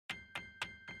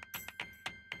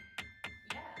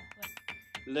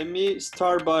Let me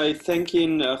start by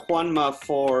thanking Juanma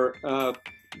for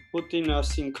putting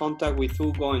us in contact with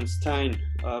Hugo and Stein,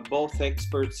 both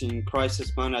experts in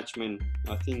crisis management.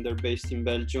 I think they're based in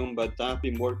Belgium, but I've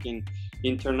been working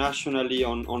internationally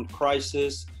on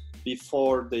crisis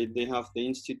before they have the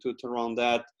institute around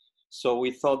that. So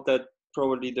we thought that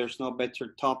probably there's no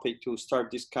better topic to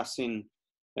start discussing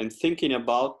and thinking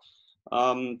about.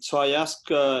 So I asked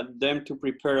them to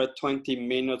prepare a 20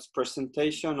 minutes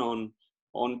presentation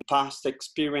on past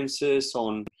experiences,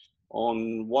 on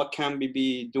what can we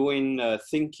be doing,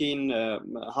 thinking,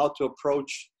 how to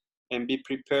approach and be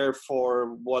prepared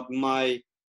for what might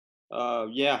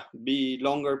be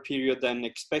longer period than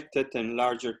expected and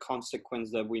larger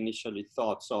consequence than we initially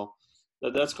thought. So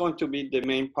that's going to be the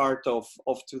main part of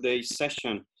today's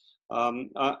session.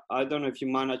 I don't know if you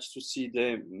managed to see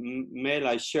the mail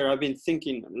I share. I've been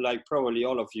thinking, like probably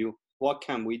all of you, what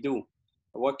can we do?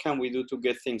 What can we do to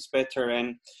get things better?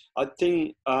 And I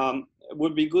think it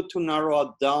would be good to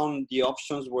narrow down the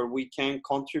options where we can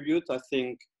contribute. I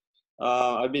think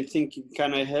I've been thinking,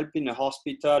 can I help in a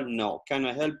hospital? No. Can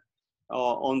I help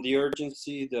on the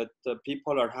urgency that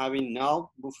people are having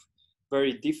now?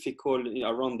 Very difficult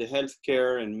around the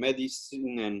healthcare and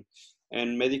medicine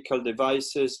and medical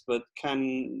devices, but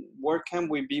where can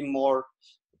we be more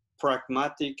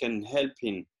pragmatic and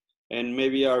helping? And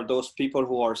maybe are those people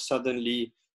who are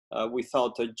suddenly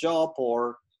without a job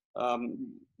or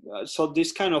so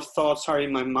these kind of thoughts are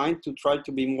in my mind to try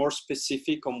to be more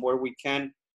specific on where we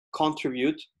can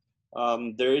contribute.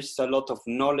 There is a lot of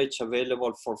knowledge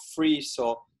available for free.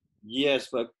 So yes,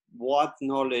 but what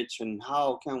knowledge and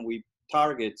how can we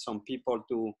target some people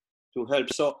to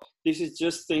help? So this is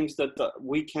just things that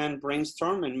we can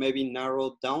brainstorm and maybe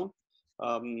narrow down.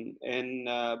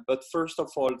 But first of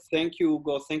all, thank you,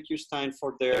 Hugo. Thank you, Stein,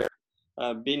 for their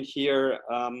being here.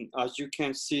 As you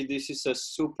can see, this is a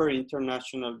super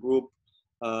international group,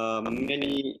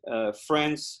 many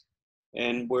friends,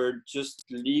 and we're just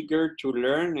eager to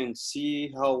learn and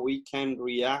see how we can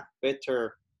react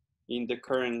better in the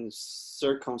current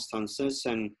circumstances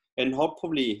and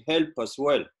hopefully help as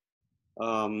well.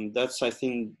 That's, I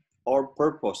think, our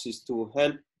purpose is to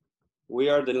help. We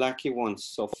are the lucky ones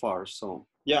so far. So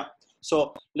yeah,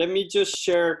 so let me just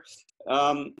share.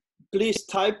 Please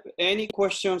type any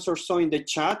questions or so in the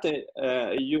chat.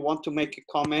 You want to make a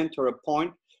comment or a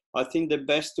point. I think the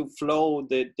best to flow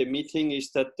the meeting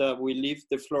is that we leave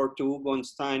the floor to Hugo and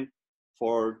Stein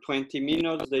for 20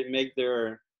 minutes. They make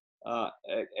their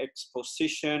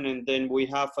exposition and then we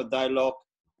have a dialogue.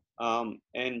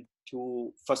 And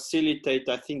to facilitate,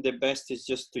 I think the best is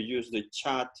just to use the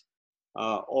chat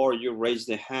or you raise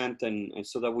the hand and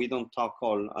so that we don't talk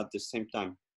all at the same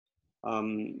time.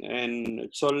 And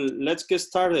so let's get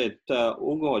started.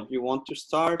 Hugo, you want to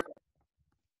start?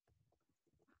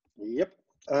 Yep.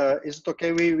 Is it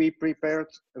okay? We prepared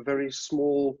a very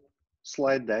small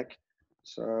slide deck.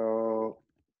 So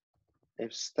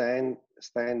if Stein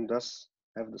does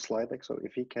have the slide deck, so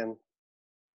if he can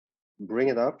bring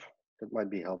it up, that might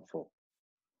be helpful.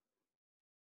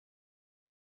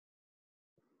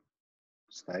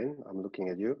 Stein, I'm looking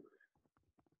at you.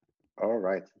 All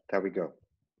right, there we go.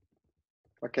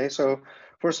 Okay, so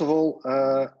first of all,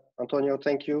 Antonio,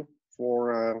 thank you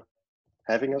for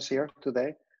having us here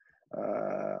today.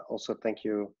 Also, thank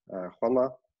you,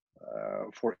 Juanma,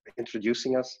 for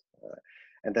introducing us.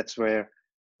 And that's where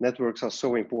networks are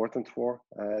so important for,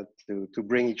 to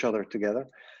bring each other together.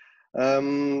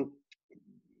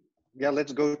 Yeah,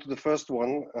 let's go to the first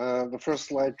one. The first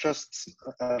slide, just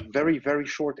a very, very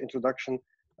short introduction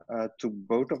to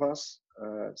both of us,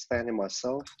 Stan and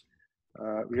myself.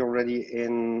 We're already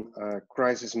in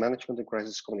crisis management and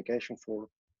crisis communication for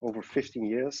over 15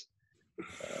 years.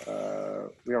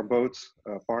 We are both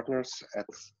partners at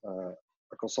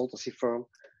a consultancy firm.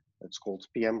 It's called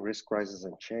PM, Risk, Crisis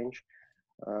and Change.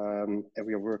 And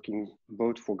we are working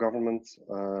both for government,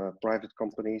 private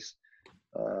companies,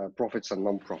 profits and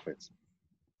non-profits.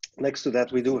 Next to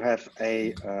that, we do have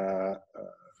a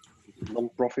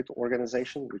non-profit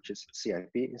organization, which is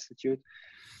CIP Institute.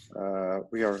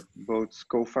 We are both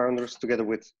co-founders together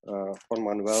with Juan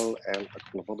Manuel and a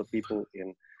couple of other people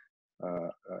in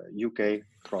UK,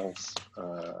 France,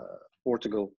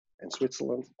 Portugal and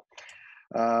Switzerland.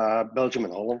 Belgium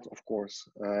and Holland, of course.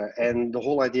 And the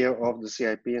whole idea of the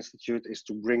CIP Institute is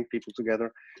to bring people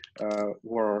together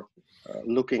who are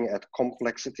looking at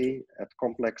complexity, at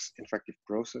complex infective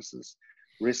processes,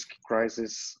 risk,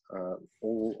 crisis,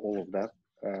 all of that,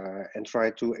 and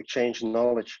try to exchange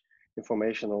knowledge,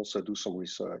 information, also do some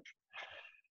research.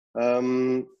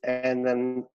 And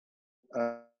then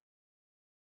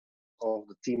of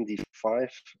the Team D5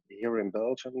 here in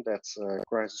Belgium. That's a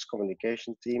crisis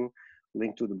communication team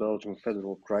linked to the Belgian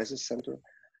Federal Crisis Center.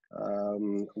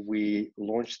 We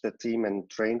launched that team and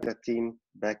trained that team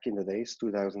back in the days,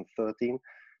 2013.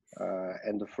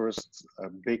 And the first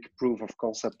big proof of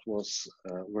concept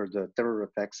were the terror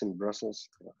attacks in Brussels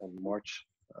on March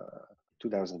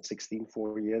 2016,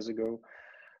 4 years ago,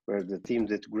 where the team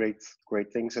did great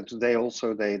things. And today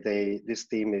also, this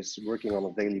team is working on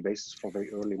a daily basis from very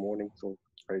early morning till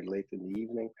very late in the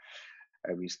evening.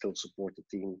 And we still support the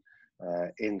team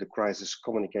in the crisis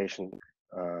communication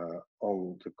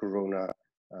on the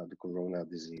corona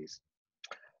disease.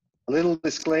 A little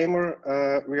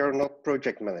disclaimer, we are not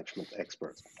project management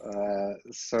experts,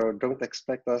 so don't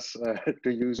expect us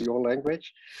to use your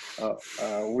language.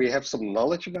 We have some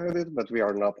knowledge about it, but we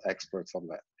are not experts on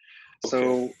that. Okay.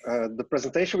 So the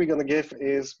presentation we're going to give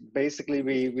is basically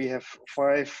we have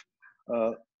 5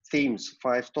 themes,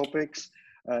 5 topics,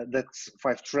 that's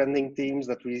 5 trending themes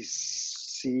that we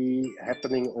see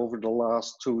happening over the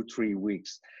last 2-3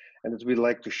 weeks, and that we'd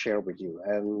like to share with you.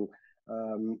 And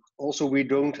also, we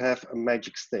don't have a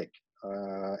magic stick,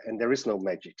 and there is no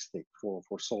magic stick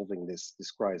for solving this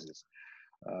crisis.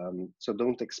 So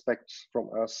don't expect from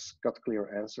us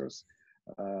cut-clear answers,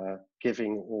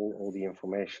 giving all the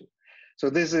information. So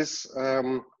this is,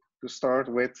 to start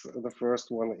with, the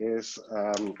first one is,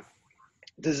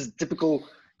 this is a typical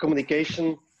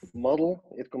communication model.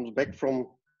 It comes back from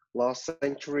last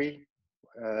century,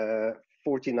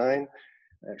 49.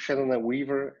 Shannon and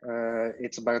Weaver,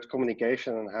 it's about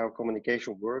communication and how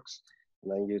communication works.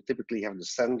 And then you typically have the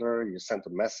sender, you send a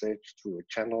message through a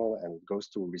channel and it goes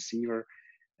to a receiver,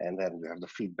 and then you have the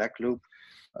feedback loop.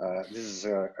 This is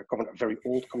a very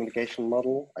old communication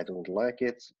model. I don't like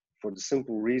it for the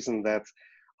simple reason that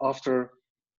after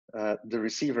the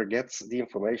receiver gets the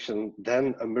information,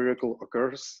 then a miracle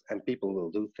occurs and people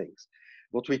will do things.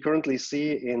 What we currently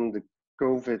see in the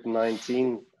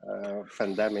COVID-19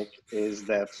 pandemic is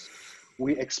that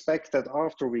we expect that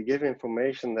after we give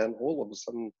information, then all of a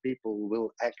sudden people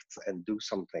will act and do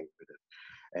something with it.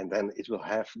 And then it will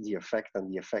have the effect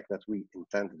that we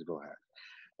intended it will have.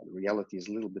 And the reality is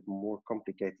a little bit more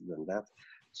complicated than that.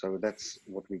 So that's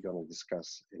what we're going to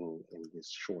discuss in this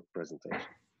short presentation.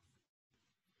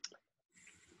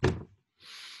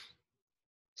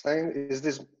 Is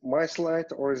this my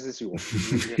slide or is this yours?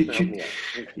 You have to help me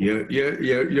out.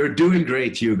 You're doing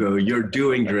great, Hugo. You're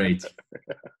doing great.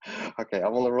 Okay,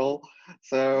 I'm on the roll.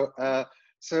 So,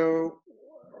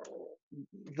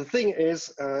 the thing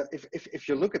is, if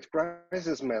you look at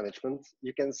crisis management,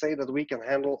 you can say that we can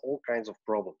handle all kinds of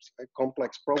problems,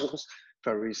 complex problems,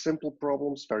 very simple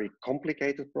problems, very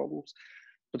complicated problems.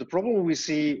 But the problem we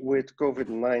see with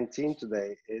COVID-19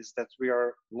 today is that we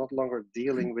are not longer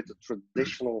dealing with a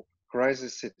traditional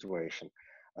crisis situation.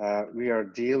 We are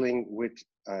dealing with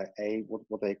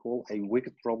what they call a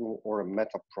wicked problem or a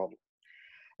meta problem.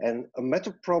 And a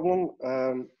meta problem,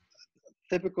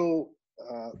 typical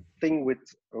thing with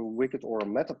a wicked or a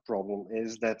meta problem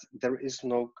is that there is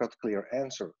no cut-clear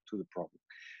answer to the problem.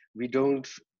 We don't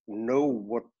know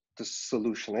what the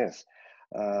solution is.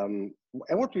 And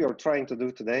what we are trying to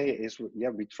do today is,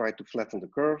 we try to flatten the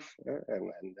curve,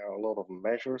 and there are a lot of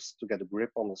measures to get a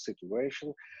grip on the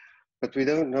situation, but we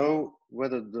don't know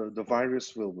whether the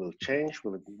virus will change,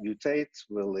 will it mutate,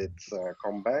 will it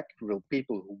come back, will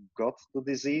people who got the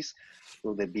disease,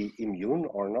 will they be immune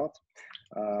or not?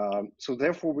 So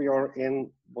therefore we are in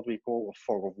what we call a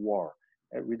fog of war.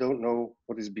 And we don't know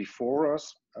what is before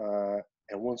us,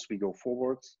 and once we go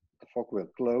forward, the fog will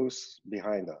close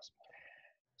behind us.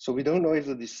 So we don't know if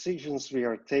the decisions we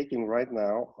are taking right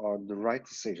now are the right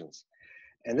decisions.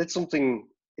 And that's something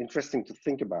interesting to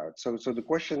think about. So the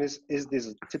question is this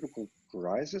a typical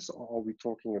crisis, or are we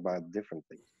talking about different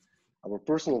things? Our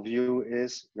personal view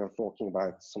is we are talking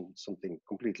about something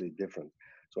completely different.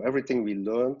 So everything we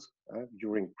learned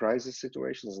during crisis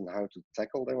situations and how to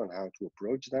tackle them and how to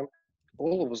approach them,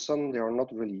 all of a sudden they are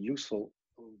not really useful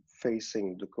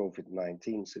facing the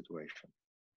COVID-19 situation.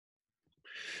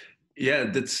 Yeah,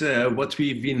 that's what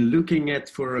we've been looking at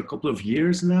for a couple of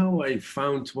years now. I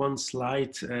found one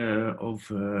slide of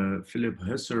Philip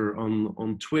Husser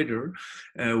on Twitter,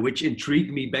 which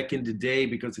intrigued me back in the day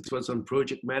because it was on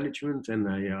project management, and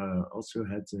I also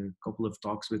had a couple of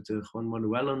talks with Juan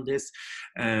Manuel on this,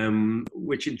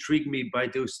 which intrigued me by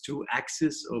those two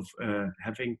axes of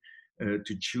having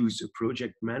to choose a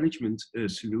project management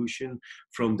solution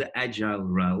from the agile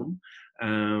realm.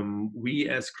 We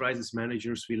as crisis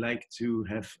managers, we like to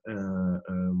have,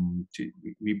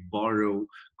 we borrow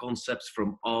concepts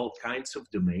from all kinds of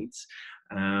domains,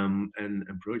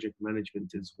 and project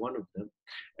management is one of them.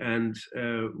 And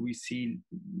we see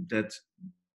that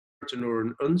certain or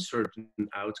an uncertain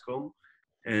outcome,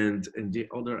 and in the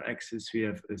other axis we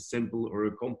have a simple or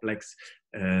a complex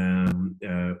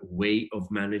way of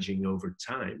managing over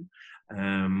time.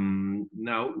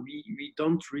 Now we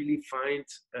don't really find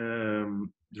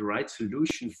the right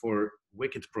solution for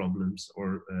wicked problems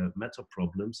or meta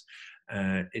problems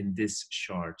in this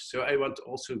chart. So I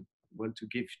want to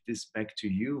give this back to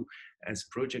you as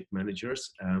project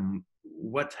managers.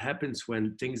 What happens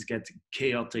when things get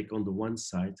chaotic on the one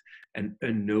side and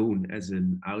unknown as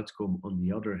an outcome on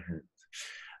the other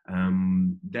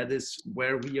hand? That is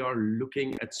where we are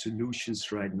looking at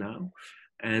solutions right now,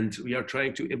 and we are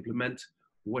trying to implement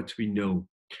what we know.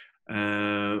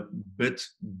 But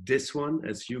this one,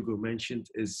 as Hugo mentioned,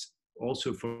 is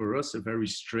also for us a very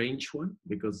strange one,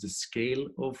 because the scale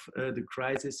of the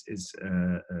crisis is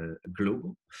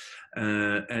global,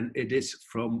 and it is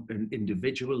from an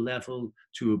individual level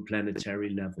to a planetary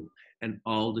level, and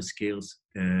all the scales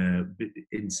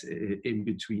in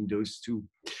between those two.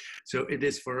 So it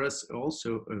is for us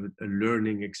also a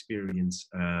learning experience.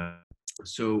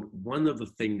 So one of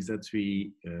the things that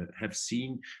we have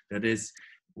seen that is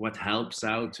what helps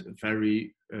out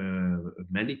very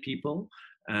many people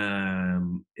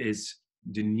is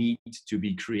the need to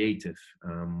be creative.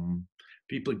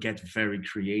 People get very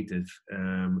creative,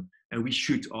 and we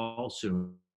should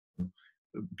also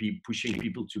be pushing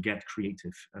people to get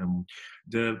creative.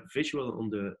 The visual on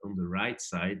the right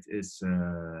side is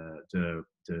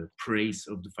the praise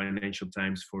of the Financial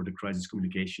Times for the crisis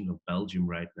communication of Belgium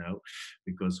right now,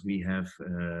 because we have,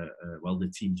 well, the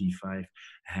team D5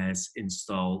 has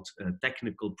installed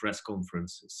technical press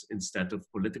conferences instead of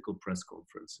political press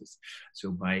conferences.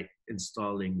 So by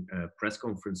installing press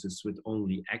conferences with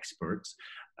only experts,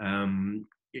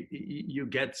 you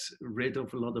get rid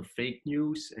of a lot of fake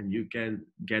news, and you can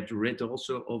get rid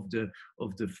also of the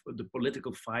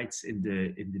political fights in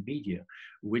the media,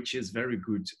 which is very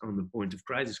good on the point of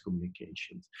crisis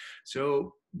communications.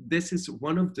 So this is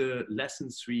one of the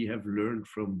lessons we have learned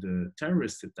from the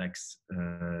terrorist attacks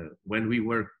when we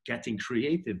were getting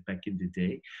creative back in the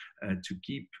day to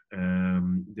keep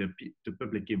the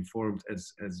public informed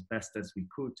as best as we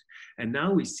could. And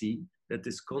now we see that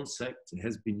this concept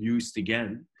has been used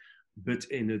again, but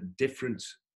in a different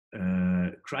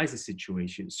crisis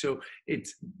situation. So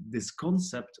it's this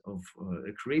concept of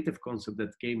a creative concept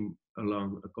that came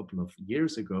along a couple of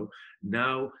years ago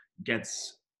now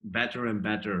gets better and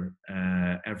better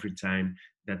every time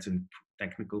that the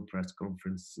technical press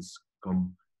conferences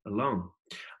come along.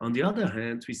 On the other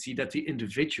hand, we see that the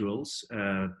individuals,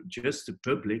 just the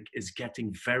public, is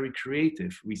getting very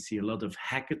creative. We see a lot of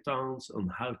hackathons on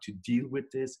how to deal with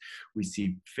this. We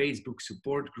see Facebook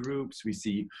support groups. We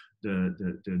see the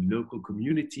local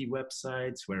community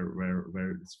websites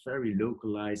where it's very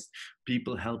localized,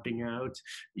 people helping out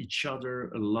each other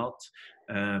a lot,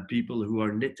 people who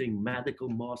are knitting medical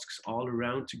masks all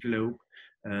around the globe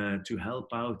to help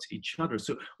out each other.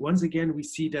 So once again, we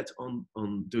see that on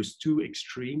those two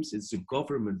extremes, it's the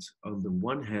government on the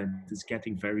one hand is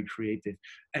getting very creative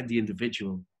and the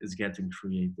individual is getting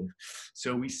creative.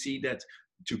 So we see that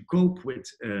to cope with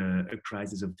a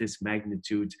crisis of this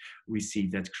magnitude, we see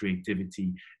that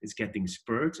creativity is getting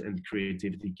spurred, and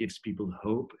creativity gives people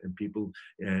hope, and people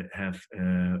have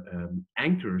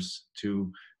anchors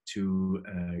to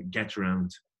get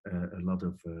around a lot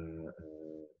of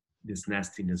this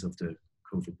nastiness of the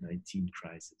COVID-19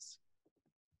 crisis.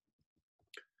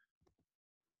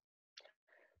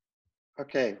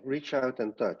 Okay, reach out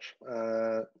and touch.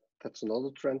 That's another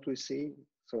trend we see.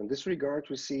 So in this regard,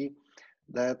 we see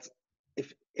that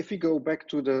if we go back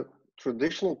to the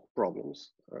traditional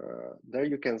problems, there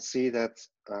you can see that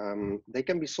they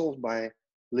can be solved by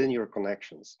linear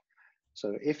connections.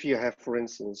 So if you have, for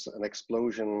instance, an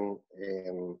explosion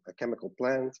in a chemical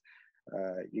plant,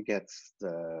 you get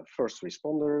the first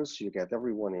responders, you get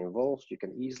everyone involved, you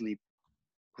can easily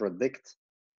predict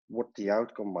what the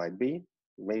outcome might be,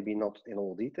 maybe not in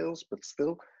all details, but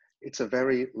still, it's a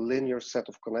very linear set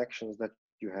of connections that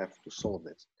you have to solve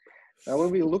it. Now,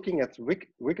 when we're looking at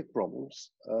wicked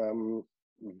problems,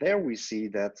 there we see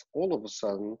that all of a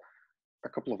sudden, a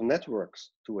couple of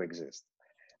networks do exist.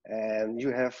 And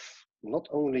you have not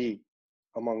only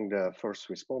among the first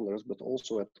responders, but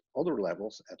also at other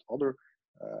levels, at other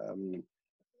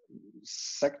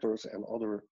sectors and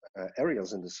other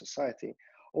areas in the society,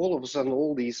 all of a sudden,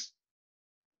 all these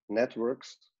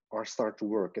networks start to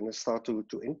work, and they start to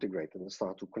integrate, and they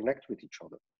start to connect with each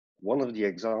other. One of the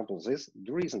examples is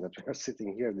the reason that we are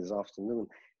sitting here this afternoon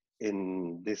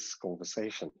in this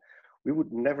conversation. We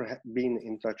would never have been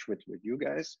in touch with you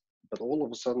guys, but all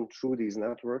of a sudden through these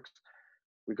networks,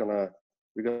 we're gonna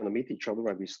meet each other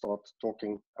and we start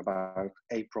talking about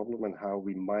a problem and how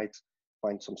we might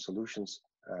find some solutions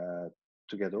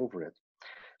to get over it.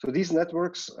 So these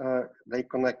networks, they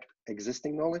connect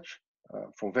existing knowledge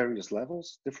from various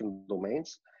levels, different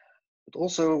domains, but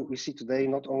also we see today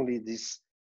not only these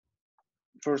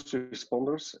first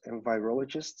responders and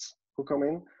virologists who come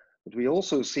in, but we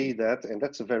also see that, and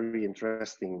that's a very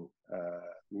interesting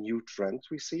new trend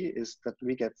we see, is that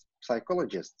we get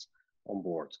psychologists on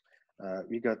board.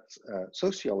 We got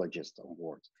sociologists on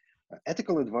board,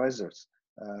 ethical advisors,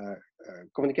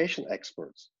 communication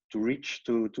experts to reach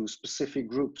to specific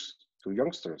groups, to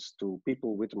youngsters, to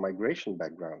people with a migration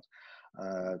background,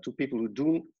 to people who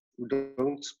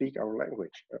don't speak our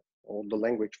language or the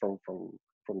language from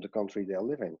the country they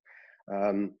live in.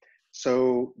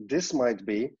 So this might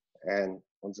be, and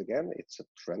once again, it's a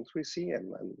trend we see,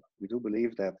 and we do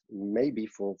believe that maybe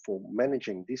for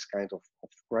managing this kind of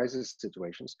crisis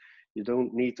situations, you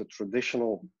don't need a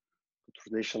traditional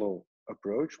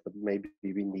approach, but maybe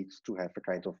we need to have a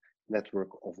kind of network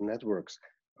of networks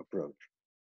approach.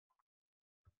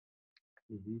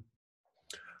 Mm-hmm.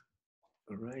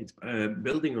 All right.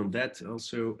 Building on that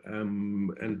also,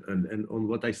 and on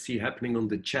what I see happening on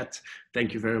the chat,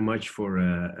 thank you very much for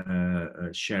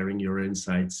sharing your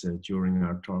insights during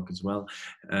our talk as well.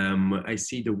 I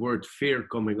see the word fear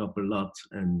coming up a lot,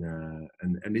 and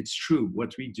it's true.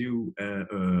 What we do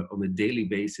on a daily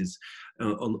basis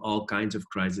on all kinds of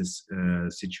crisis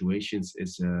situations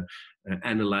is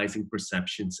analyzing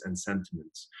perceptions and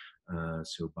sentiments.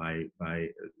 So by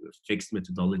fixed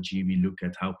methodology, we look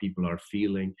at how people are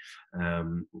feeling,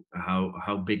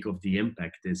 how big of the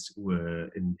impact is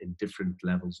in different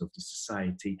levels of the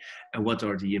society, and what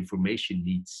are the information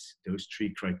needs. Those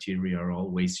three criteria are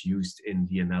always used in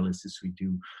the analysis we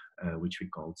do, which we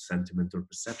call sentiment or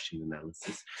perception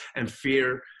analysis. And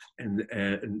fear,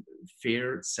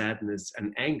 fear, sadness,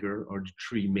 and anger are the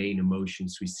three main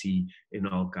emotions we see in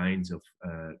all kinds of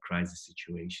crisis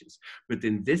situations. But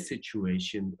in this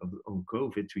situation on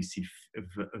COVID, we see a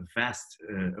vast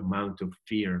amount of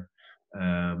fear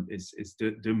is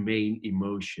the main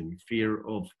emotion. Fear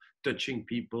of touching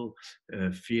people,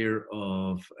 fear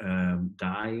of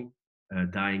dying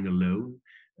alone,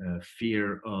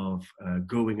 fear of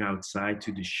going outside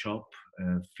to the shop,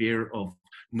 fear of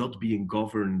not being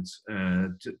governed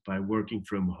by working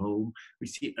from home. We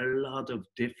see a lot of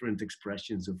different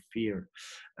expressions of fear.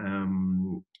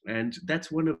 And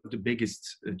that's one of the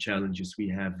biggest challenges we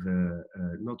have,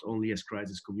 not only as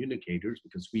crisis communicators,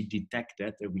 because we detect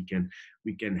that and we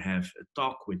can have a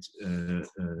talk with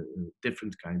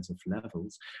different kinds of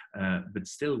levels, but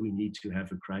still we need to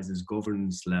have a crisis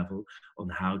governance level on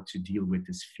how to deal with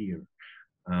this fear.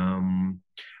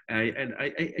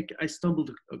 I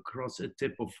stumbled across a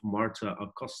tip of Marta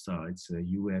Acosta. It's a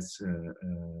US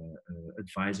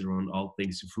advisor on all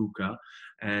things VUCA.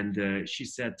 And she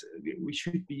said we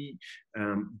should be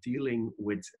dealing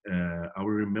with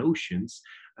our emotions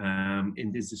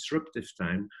in this disruptive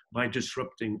time by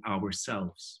disrupting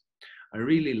ourselves. I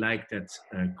really like that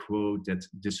quote, that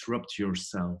disrupt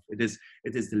yourself. It is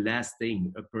the last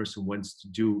thing a person wants to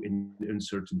do in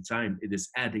uncertain time. It is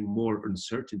adding more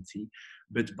uncertainty,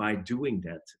 but by doing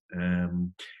that,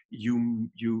 you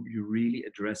really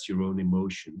address your own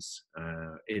emotions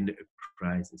in a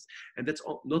crisis. And that's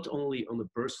not only on a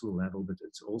personal level, but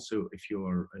it's also if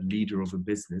you're a leader of a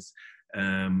business,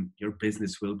 your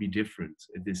business will be different.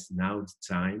 It is now the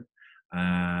time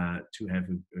to have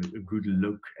a good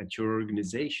look at your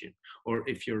organization. Or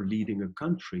if you're leading a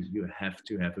country, you have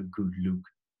to have a good look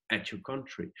at your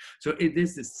country. So it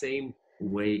is the same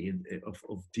way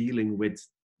of dealing with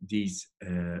these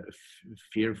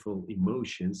fearful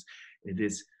emotions. It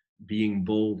is being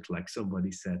bold, like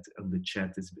somebody said on the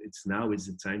chat. It's now is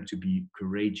the time to be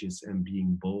courageous and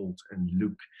being bold and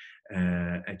look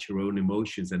at your own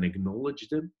emotions and acknowledge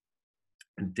them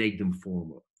and take them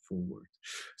forward.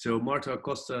 So Marta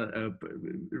Acosta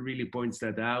really points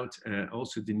that out.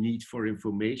 Also the need for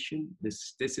information.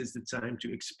 This is the time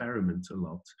to experiment a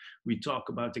lot. We talk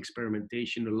about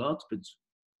experimentation a lot, but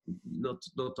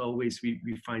not always we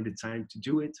find the time to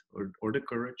do it or the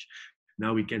courage.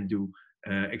 Now we can do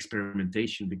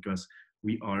experimentation because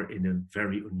we are in a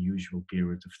very unusual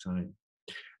period of time.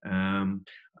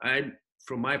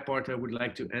 from my part, I would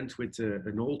like to end with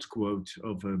an old quote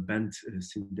of Bent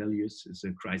Sindelius, as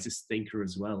a crisis thinker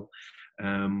as well.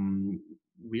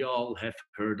 We all have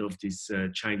heard of this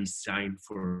Chinese sign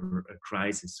for a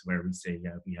crisis, where we say,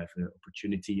 yeah, we have an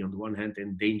opportunity on the one hand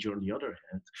and danger on the other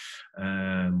hand.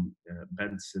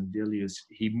 Bent Sindelius,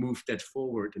 he moved that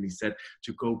forward, and he said,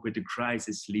 to cope with the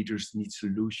crisis, leaders need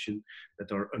solutions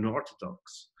that are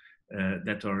unorthodox,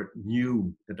 that are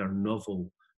new, that are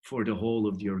novel for the whole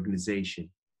of the organization,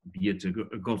 be it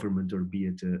a government or be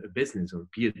it a business or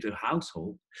be it a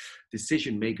household.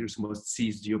 Decision makers must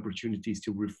seize the opportunities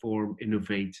to reform,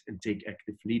 innovate, and take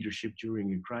active leadership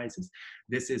during a crisis.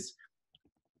 This is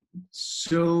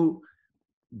so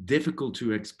difficult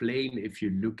to explain if you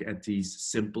look at these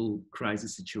simple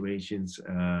crisis situations.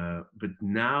 But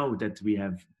now that we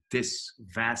have this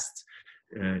vast,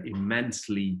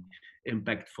 immensely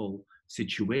impactful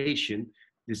situation,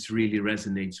 this really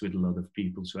resonates with a lot of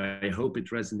people. So I hope it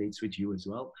resonates with you as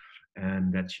well,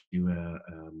 and that you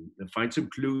find some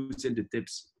clues in the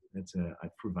tips that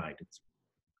I've provided.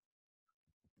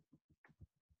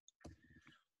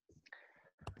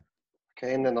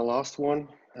 Okay, and then the last one,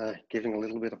 giving a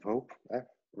little bit of hope.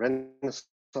 Renaissance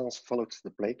followed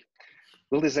the plague.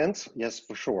 Will this end? Yes,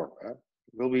 for sure.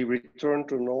 Will we return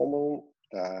to normal?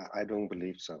 I don't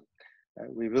believe so.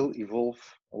 We will evolve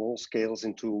on all scales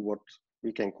into what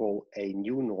we can call a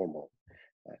new normal.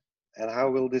 And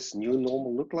how will this new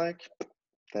normal look like?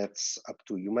 That's up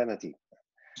to humanity.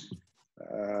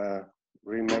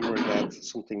 Remember that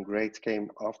something great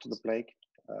came after the plague,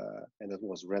 and it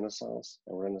was Renaissance.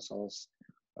 And Renaissance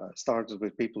started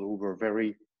with people who were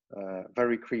very,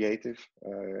 very creative,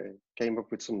 came up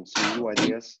with some new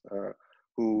ideas,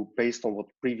 who, based on what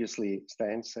previously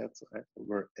Stan said,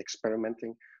 were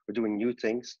experimenting, were doing new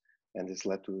things, and this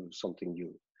led to something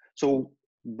new. So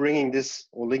bringing this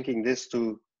or linking this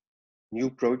to new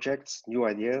projects, new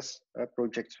ideas,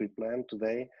 projects we plan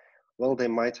today, well, they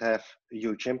might have a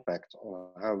huge impact on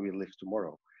how we live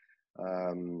tomorrow.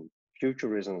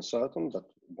 Future is uncertain, but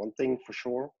one thing for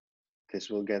sure, this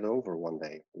will get over one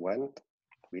day. When?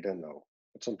 We don't know,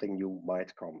 but something new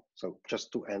might come. So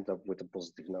just to end up with a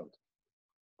positive note.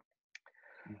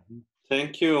 Mm-hmm.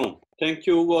 Thank you,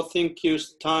 Hugo. Thank you,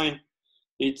 Stein.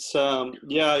 It's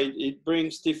yeah, it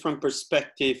brings different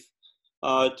perspective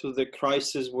to the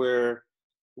crisis we're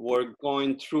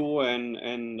going through,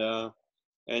 and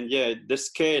yeah, the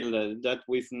scale that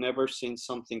we've never seen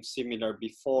something similar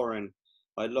before. And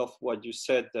I love what you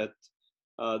said, that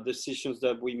decisions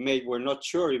that we made, we're not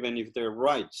sure even if they're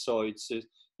right. So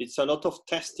it's a lot of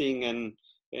testing,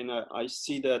 and I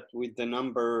see that with the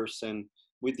numbers and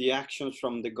with the actions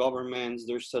from the governments.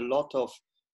 There's a lot of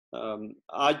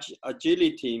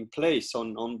agility in place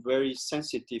on very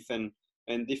sensitive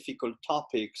and difficult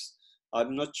topics.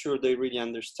 I'm not sure they really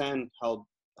understand how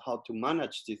to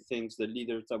manage these things, the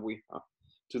leaders that we have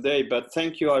today. But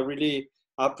thank you. I really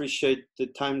appreciate the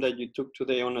time that you took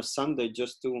today on a Sunday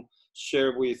just to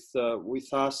share with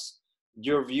us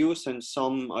your views and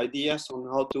some ideas on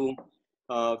how to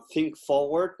think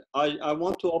forward. I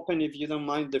want to open, if you don't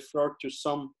mind, the floor to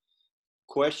some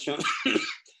questions.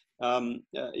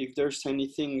 If there's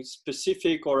anything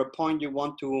specific or a point you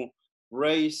want to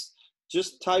raise,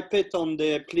 just type it on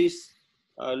the, please,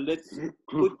 let's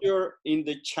put your in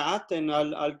the chat, and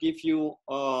I'll give you,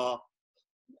 I'll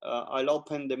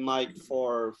open the mic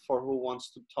for who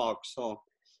wants to talk. So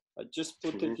just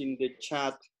put it in the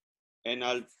chat, and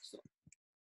I'll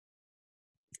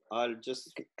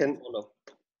just follow.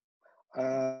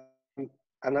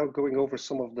 I'm now going over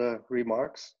some of the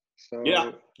remarks. So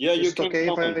yeah, you can.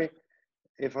 Okay,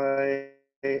 if I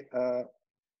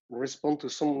respond to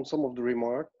some of the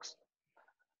remarks.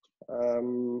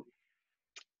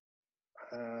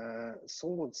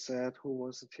 Someone said, who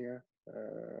was it here?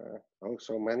 Oh,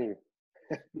 so many.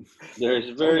 There's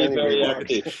very, very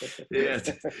active. Yes.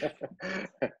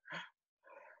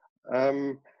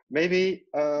 Maybe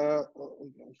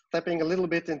stepping a little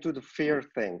bit into the fear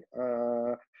thing.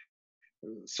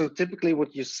 So typically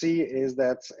what you see is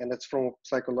that, and it's from a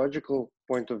psychological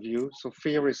point of view, so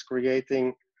fear is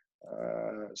creating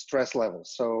stress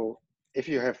levels. So if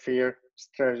you have fear,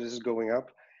 stress is going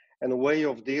up. And a way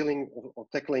of dealing or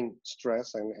tackling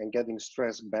stress and getting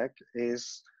stress back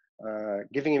is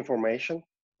giving information.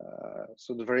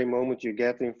 So the very moment you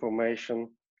get information,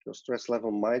 your stress level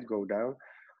might go down.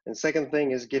 And second thing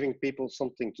is giving people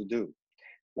something to do.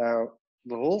 Now,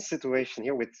 the whole situation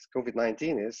here with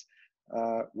COVID-19 is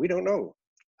we don't know.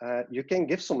 You can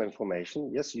give some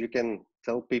information. Yes, you can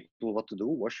tell people what to do,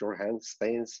 wash your hands,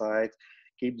 stay inside,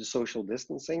 keep the social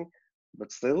distancing.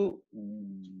 But still,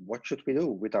 what should we do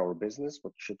with our business?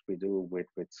 What should we do with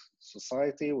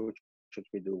society? What should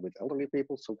we do with elderly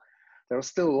people? So there are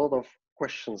still a lot of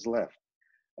questions left.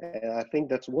 And I think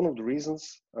that's one of the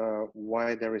reasons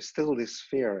why there is still this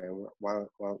fear, and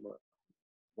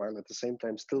while at the same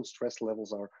time still stress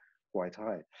levels are quite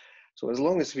high. So as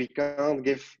long as we can't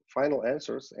give final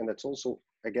answers, and that's also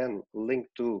again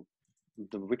linked to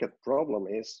the wicked problem,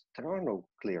 is there are no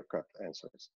clear-cut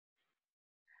answers.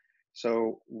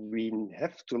 So we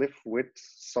have to live with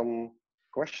some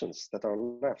questions that are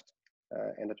left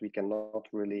and that we cannot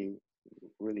really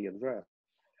address.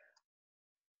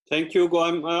 Thank you,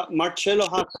 Hugo. Marcello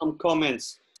has some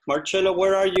comments. Marcello,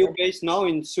 where are you based now,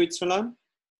 in Switzerland?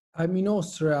 I'm in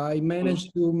Austria. I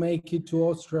managed to make it to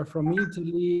Austria from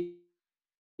Italy.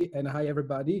 And hi,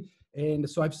 everybody. And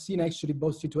so I've seen actually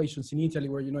both situations in Italy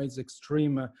where, you know, it's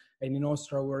extreme and in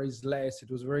Austria where it's less. It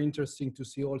was very interesting to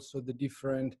see also the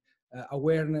different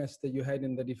awareness that you had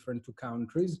in the different two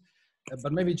countries.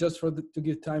 But maybe just to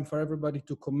give time for everybody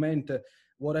to comment,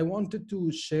 what I wanted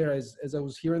to share as I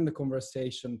was hearing the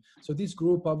conversation. So this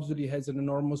group obviously has an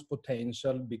enormous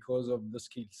potential because of the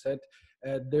skill set.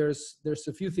 There's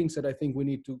a few things that I think we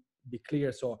need to be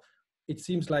clear. So it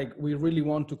seems like we really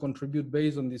want to contribute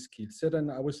based on this skill set.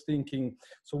 And I was thinking,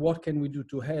 so what can we do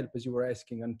to help, as you were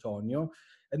asking, Antonio?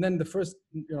 And then the first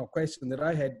question that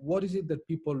I had, what is it that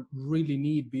people really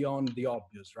need beyond the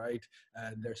obvious, right?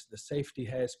 There's the safety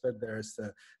aspect, there's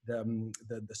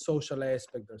the social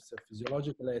aspect, there's the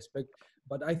physiological aspect.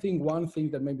 But I think one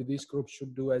thing that maybe this group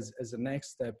should do as a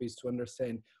next step is to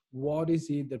understand what is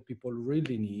it that people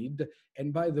really need.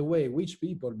 And by the way, which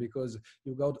people, because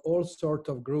you've got all sorts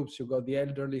of groups. You've got the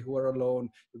elderly who are alone,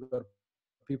 you've got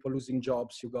people losing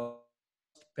jobs, you've got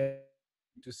parents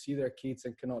to see their kids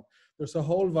and cannot. There's a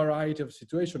whole variety of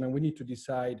situations, and we need to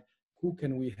decide who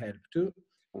can we help to.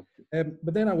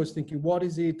 But then I was thinking, what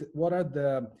are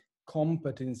the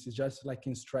competencies, just like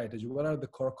in strategy, what are the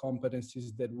core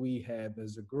competencies that we have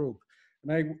as a group?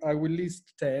 And I will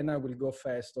list 10, I will go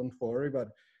fast, don't worry, but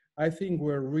I think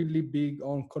we're really big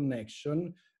on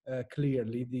connection.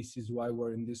 Clearly, this is why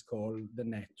we're in this call, the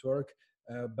network,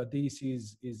 but this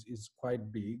is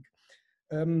quite big.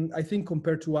 I think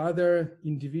compared to other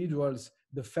individuals,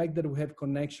 the fact that we have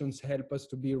connections help us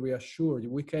to be reassured.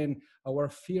 Our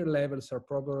fear levels are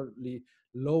probably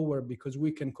lower because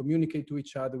we can communicate to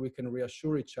each other, we can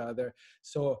reassure each other.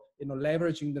 So,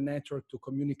 leveraging the network to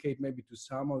communicate maybe to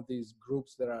some of these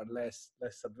groups that are less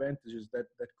advantageous, that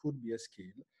could be a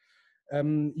skill.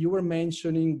 You were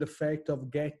mentioning the fact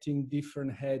of getting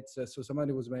different heads. So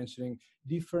somebody was mentioning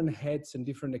different heads and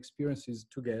different experiences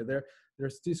together.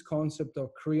 There's this concept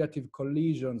of creative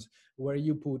collisions where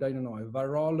you put, I don't know, a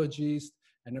virologist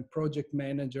and a project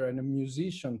manager and a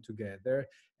musician together,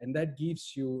 and that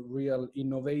gives you real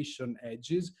innovation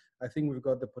edges. I think we've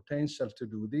got the potential to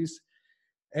do this.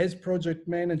 As project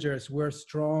managers, we're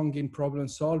strong in problem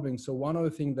solving. So one of the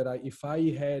things that if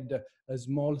I had a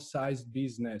small sized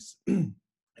business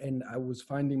and I was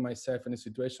finding myself in a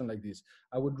situation like this,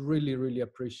 I would really, really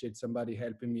appreciate somebody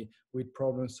helping me with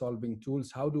problem solving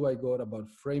tools. How do I go about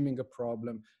framing a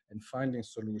problem and finding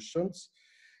solutions?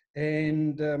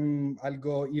 And I'll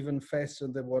go even faster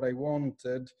than what I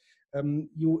wanted.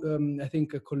 I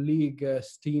think a colleague,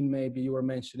 Steen, maybe you were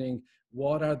mentioning,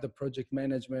 what are the project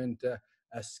management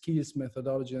skills,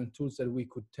 methodology, and tools that we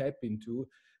could tap into.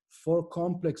 For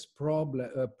complex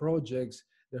projects,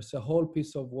 there's a whole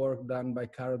piece of work done by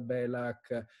Carl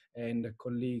Belak and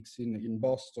colleagues in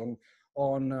Boston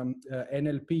on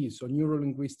NLP, so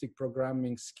neuro-linguistic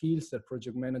programming skills that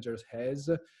project managers has.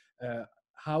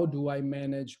 How do I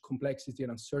manage complexity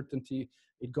and uncertainty?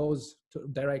 It goes to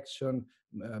direction,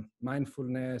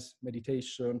 mindfulness,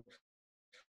 meditation,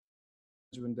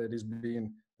 that is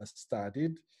being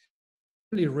studied.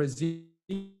 Resilience,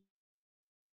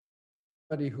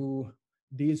 somebody who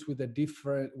deals with a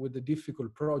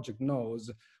difficult project knows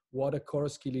what a core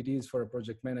skill it is for a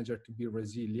project manager to be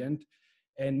resilient.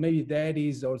 And maybe that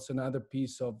is also another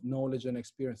piece of knowledge and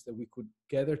experience that we could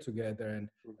gather together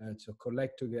and to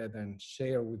collect together and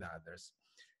share with others.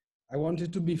 I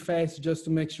wanted to be fast just to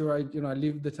make sure I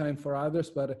leave the time for others,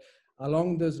 but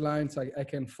along those lines, I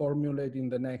can formulate in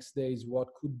the next days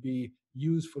what could be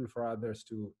useful for others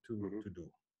to do.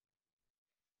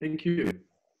 Thank you.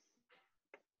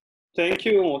 Thank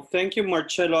you,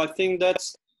 Marcello. I think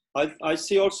I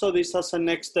see also this as a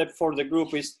next step for the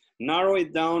group, is narrow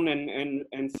it down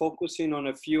and focusing on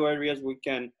a few areas we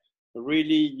can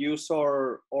really use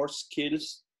our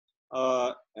skills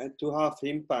and to have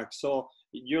impact. So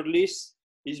your list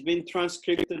is being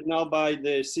transcribed now by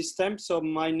the system, so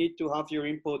might need to have your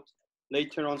input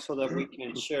later on so that we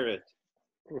can share it.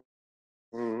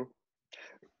 Mhm.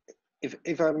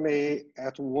 If I may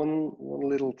add one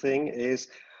little thing is,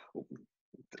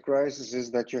 the crisis is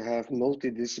that you have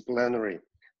multidisciplinary.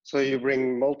 So you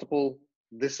bring multiple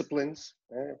disciplines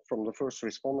from the first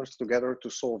responders together to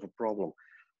solve a problem.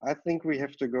 I think we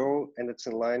have to go, and it's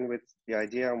in line with the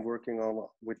idea I'm working on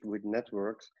with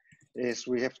networks, is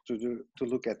we have to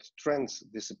look at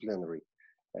transdisciplinary.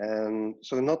 And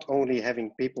so not only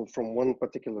having people from one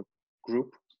particular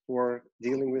group who are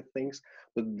dealing with things,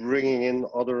 but bringing in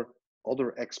other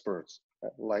experts,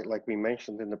 like we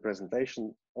mentioned in the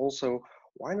presentation. Also,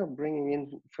 why not bringing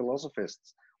in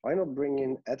philosophists? Why not bring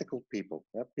in ethical people,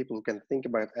 people who can think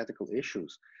about ethical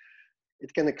issues?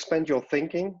 It can expand your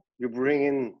thinking. You bring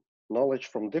in knowledge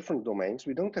from different domains.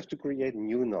 We don't have to create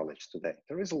new knowledge today.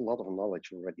 There is a lot of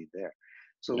knowledge already there.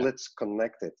 So Yeah. let's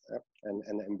connect it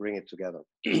and bring it together.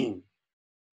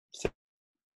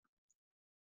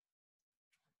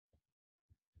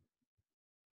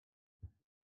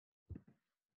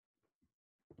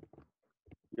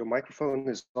 Your microphone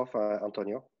is off,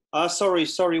 Antonio.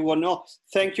 Sorry. Well, no,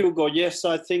 thank you, Hugo. Yes,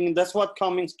 I think that's what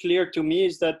comes clear to me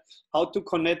is that how to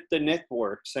connect the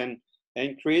networks and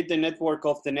create the network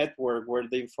of the network where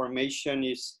the information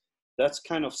is. That's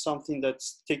kind of something that's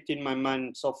sticked in my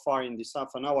mind so far in this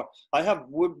half an hour. I have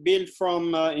Bill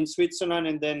from in Switzerland,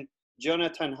 and then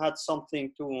Jonathan had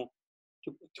something to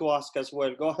ask as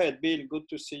well. Go ahead, Bill. Good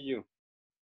to see you.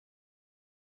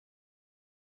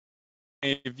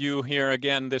 You here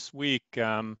again this week.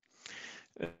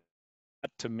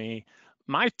 To me,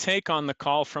 my take on the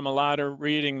call from a lot of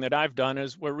reading that I've done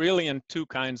is we're really in two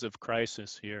kinds of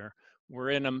crisis here.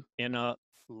 We're in a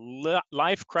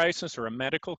life crisis or a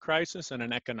medical crisis and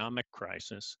an economic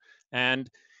crisis. And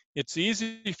it's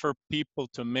easy for people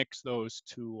to mix those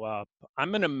two up.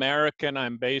 I'm an American,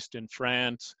 I'm based in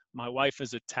France. My wife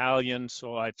is Italian,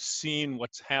 so I've seen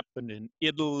what's happened in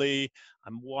Italy.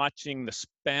 I'm watching the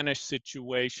Spanish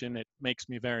situation. It makes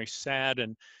me very sad.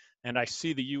 And I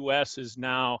see the US is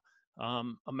now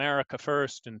America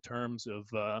first in terms of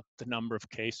the number of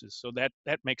cases. So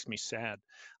that makes me sad.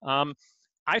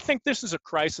 I think this is a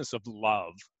crisis of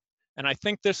love. And I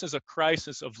think this is a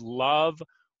crisis of love.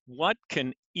 What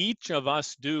can each of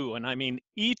us do, and I mean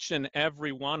each and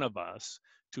every one of us,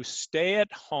 to stay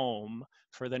at home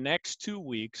for the next 2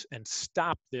 weeks and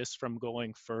stop this from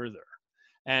going further?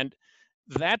 And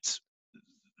that's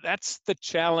the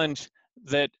challenge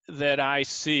that I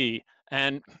see.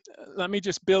 And let me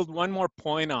just build one more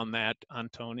point on that,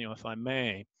 Antonio, if I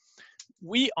may.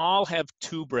 We all have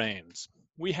two brains.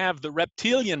 We have the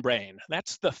reptilian brain.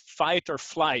 That's the fight or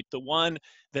flight, the one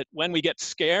that when we get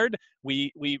scared,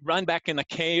 we run back in the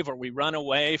cave or we run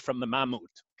away from the mammoth,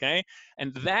 okay?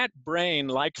 And that brain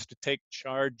likes to take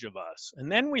charge of us.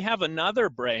 And then we have another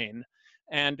brain,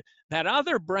 and that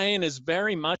other brain is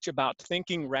very much about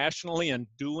thinking rationally and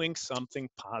doing something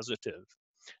positive.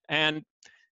 And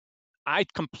I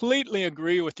completely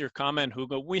agree with your comment,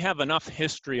 Hugo. We have enough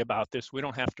history about this. We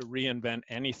don't have to reinvent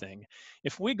anything.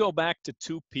 If we go back to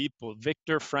two people,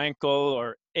 Viktor Frankl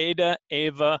or Edith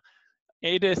Eva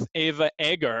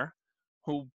Eger,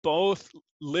 who both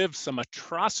lived some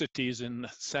atrocities in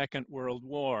the Second World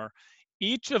War,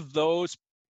 each of those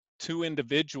two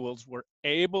individuals were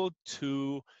able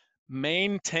to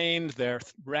maintain their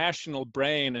rational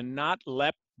brain and not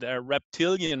let their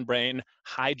reptilian brain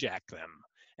hijack them.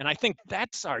 And I think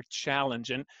that's our challenge.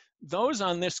 And those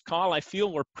on this call, I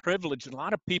feel we're privileged. A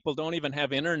lot of people don't even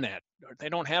have internet, or they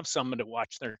don't have someone to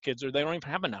watch their kids, or they don't even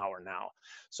have an hour now.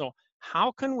 So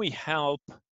how can we help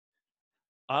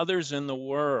others in the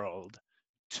world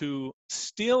to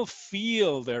still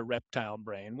feel their reptile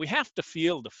brain? We have to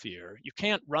feel the fear. You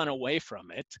can't run away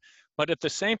from it. But at the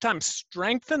same time,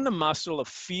 strengthen the muscle of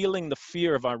feeling the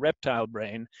fear of our reptile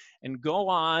brain and go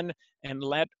on and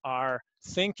let our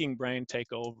thinking brain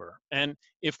take over. And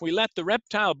if we let the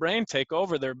reptile brain take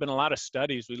over, there have been a lot of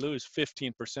studies, we lose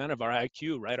 15% of our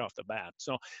IQ right off the bat.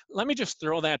 So let me just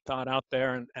throw that thought out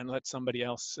there and let somebody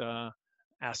else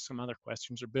ask some other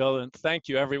questions, or Bill. And thank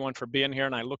you everyone for being here,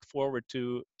 and I look forward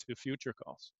to future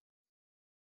calls.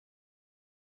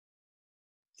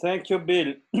 Thank you,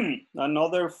 Bill.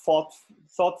 Another thought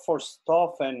for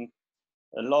stuff, and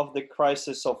I love the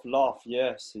crisis of love.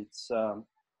 Yes, it's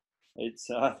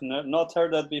I've not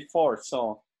heard that before.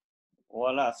 So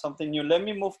voila, something new. Let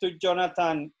me move to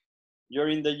Jonathan. You're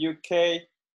in the UK.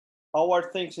 How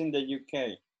are things in the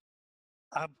UK?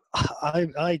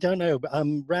 I don't know.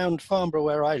 Round Farnborough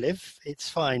where I live, it's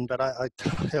fine, but I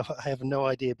have no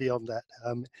idea beyond that.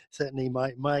 Certainly,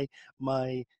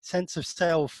 my sense of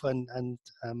self and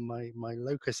my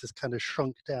locus has kind of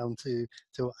shrunk down to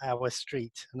our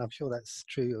street, and I'm sure that's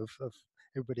true of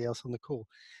everybody else on the call.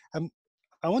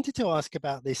 I wanted to ask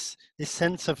about this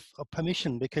sense of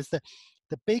permission, because the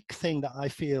big thing that I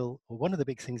feel, or one of the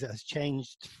big things that has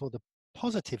changed for the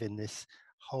positive in this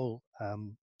whole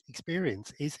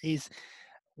experience is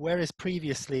whereas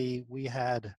previously we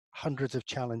had hundreds of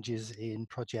challenges in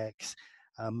projects,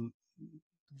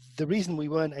 the reason we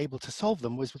weren't able to solve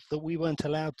them was that we weren't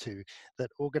allowed to,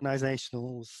 that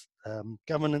organizational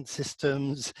governance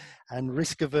systems and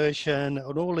risk aversion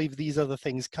and all of these other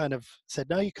things kind of said,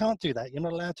 no, you can't do that, you're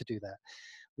not allowed to do that.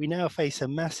 We now face a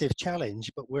massive challenge,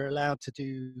 but we're allowed to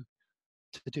do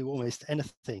almost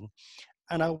anything.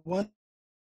 And I want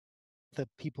that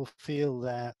people feel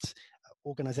that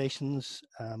organizations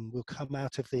will come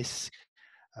out of this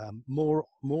more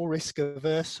risk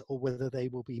averse, or whether they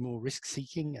will be more risk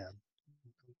seeking.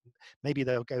 Maybe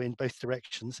they'll go in both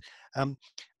directions.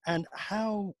 And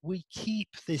how we keep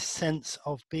this sense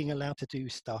of being allowed to do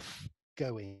stuff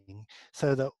going,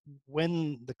 so that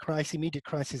when the immediate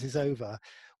crisis is over,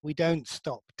 we don't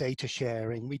stop data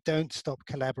sharing, we don't stop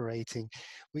collaborating,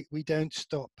 we don't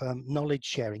stop knowledge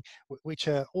sharing, which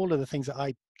are all of the things that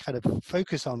I kind of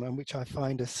focus on and which I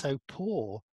find are so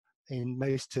poor in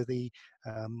most of the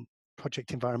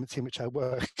project environments in which I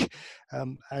work.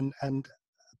 And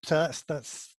so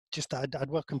that's just, I'd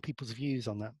welcome people's views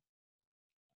on that.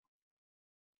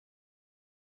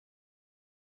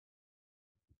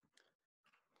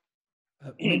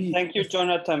 Thank you,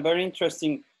 Jonathan. Very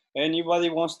interesting. Anybody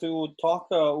wants to talk,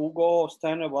 Hugo or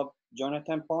Stan, about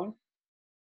Jonathan's point?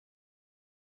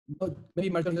 Maybe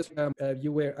Marshall,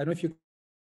 you were, I don't know if you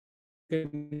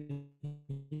can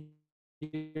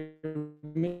hear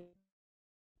me.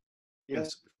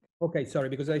 Yes. Okay, sorry,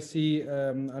 because I see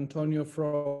Antonio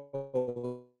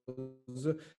froze.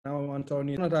 Now,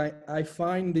 Antonio, I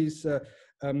find this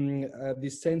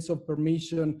this sense of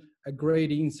permission a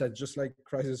great insight, just like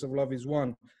Crisis of Love is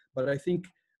one. But I think,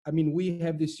 I mean, we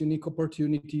have this unique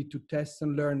opportunity to test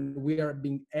and learn. We are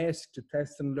being asked to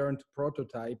test and learn, to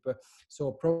prototype.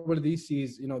 So probably this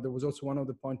is, you know, there was also one of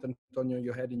the points, Antonio,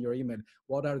 you had in your email.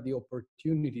 What are the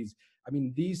opportunities? I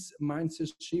mean, this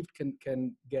mindset shift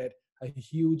can get a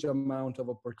huge amount of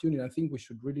opportunity. I think we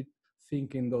should really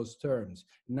think in those terms.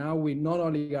 Now we not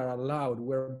only are allowed,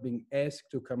 we're being asked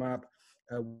to come up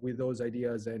with those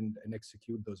ideas and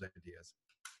execute those ideas.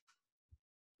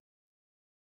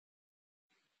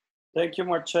 Thank you,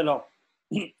 Marcello.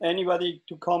 Anybody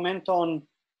to comment on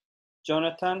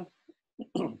Jonathan?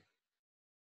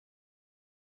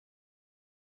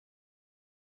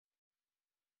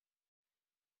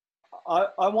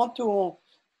 I want to,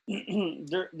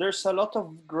 there's a lot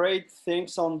of great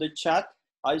things on the chat.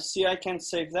 I see I can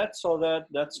save that, so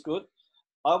that's good.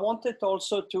 I wanted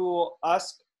also to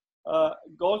ask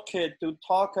Golke to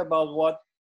talk about what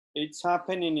it's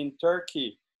happening in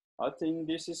Turkey. I think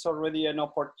this is already an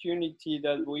opportunity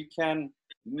that we can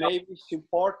maybe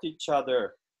support each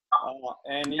other.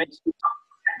 And it's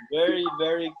very,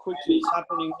 very quickly it's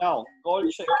happening now.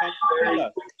 Golke, can you hear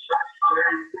that?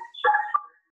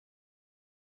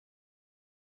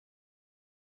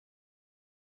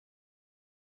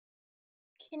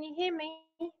 Can you hear me?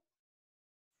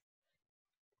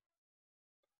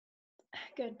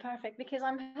 Good, perfect. Because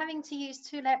I'm having to use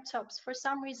two laptops. For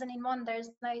some reason, in one there's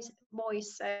no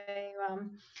voice, so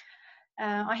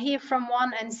I hear from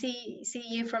one and see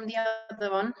you from the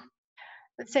other one.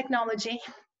 The technology.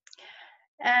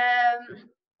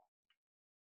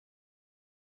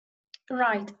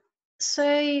 Right. So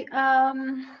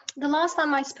the last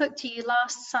time I spoke to you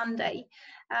last Sunday,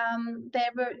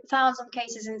 there were 1,000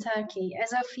 cases in Turkey.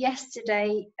 As of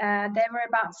yesterday, there were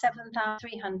about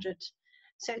 7,300.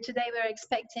 So today we're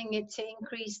expecting it to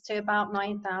increase to about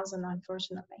 9,000,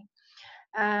 unfortunately.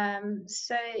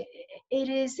 So it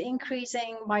is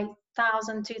increasing by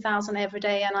 1,000, 2,000 every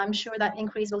day, and I'm sure that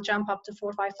increase will jump up to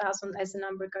 4,000 or 5,000 as the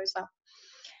number goes up.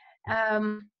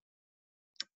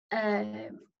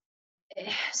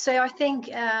 So I think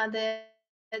the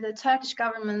Turkish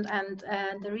government and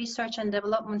the Research and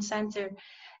Development Center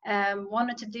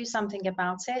wanted to do something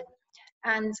about it.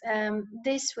 And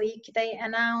this week they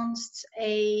announced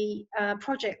a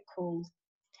project call.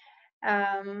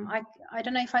 I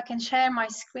don't know if I can share my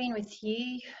screen with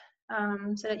you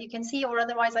so that you can see, or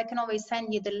otherwise I can always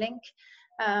send you the link.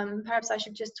 Perhaps I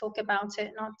should just talk about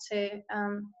it, not to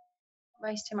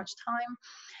waste too much time.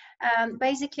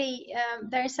 Basically,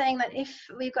 they're saying that if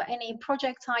we've got any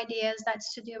project ideas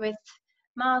that's to do with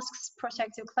masks,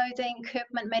 protective clothing,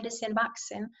 equipment, medicine,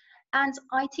 vaccine, and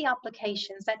IT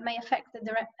applications that may affect the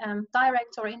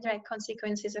direct or indirect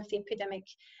consequences of the epidemic,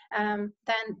 then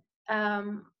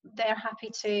they're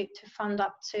happy to fund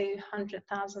up to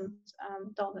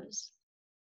 $100,000.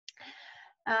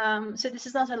 So this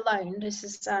is not a loan, this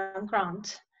is a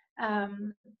grant.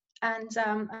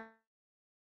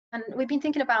 And we've been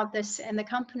thinking about this in the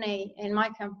company, in my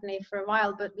company, for a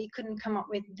while, but we couldn't come up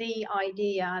with the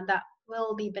idea that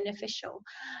will be beneficial.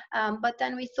 But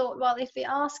then we thought, well, if we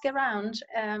ask around,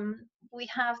 we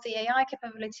have the AI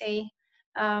capability.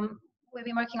 We've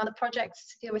been working on the projects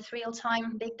to deal with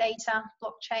real-time, big data,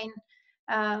 blockchain,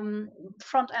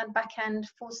 front-end, back-end,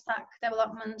 full-stack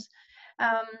development.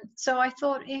 So I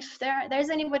thought if there's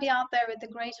anybody out there with a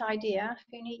great idea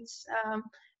who needs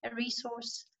a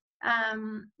resource,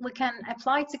 we can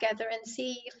apply together and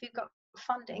see if we've got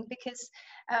funding, because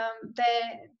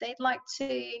they'd like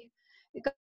to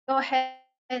go ahead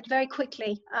very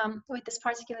quickly with this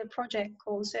particular project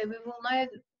call. So we will know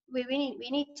we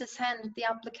need to send the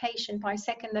application by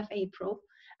 2nd of April,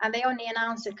 and they only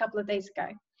announced it a couple of days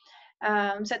ago.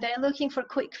 So they're looking for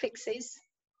quick fixes,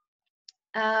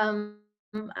 and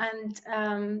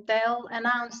they'll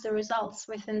announce the results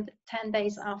within 10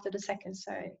 days after the 2nd,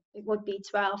 so it would be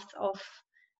 12th of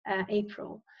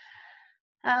April.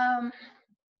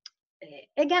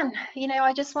 Again, you know,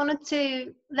 I just wanted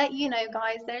to let you know,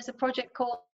 guys, there's a project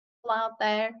call out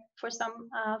there for some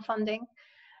funding.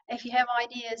 If you have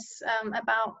ideas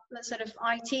about the sort of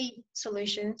IT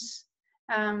solutions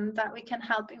that we can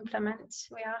help implement,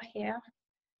 we are here.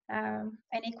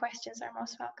 Any questions are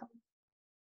most welcome.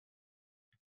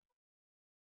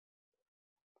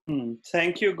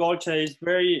 Thank you, Golcha. It's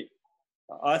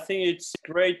I think it's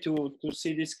great to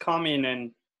see this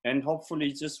coming, and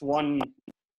hopefully just one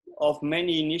of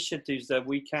many initiatives that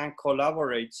we can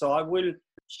collaborate. So I will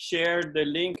share the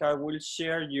link, I will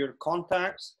share your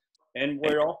contacts, and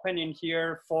we're open in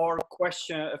here for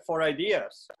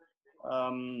ideas.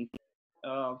 And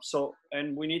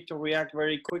we need to react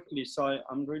very quickly. So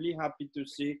I'm really happy to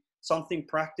see something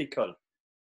practical.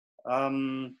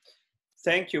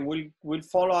 Thank you. We'll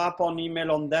follow up on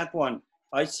email on that one.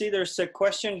 I see there's a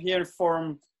question here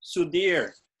from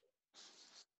Sudhir.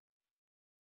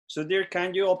 Sudhir,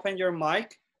 can you open your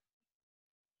mic?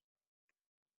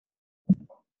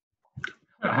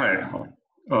 Hi,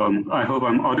 I hope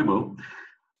I'm audible.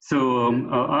 So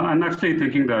I'm actually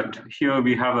thinking that here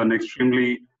we have an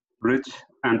extremely rich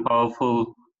and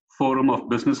powerful forum of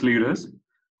business leaders.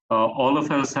 All of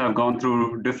us have gone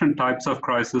through different types of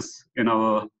crises in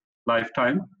our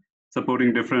lifetime,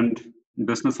 supporting different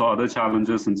business or other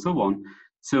challenges and so on.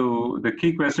 So the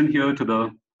key question here to the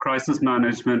crisis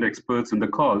management experts in the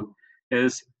call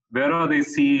is, where are they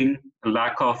seeing a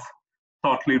lack of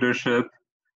thought leadership,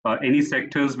 any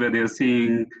sectors where they're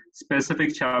seeing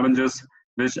specific challenges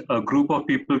which a group of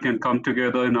people can come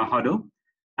together in a huddle,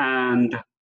 and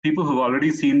people who've already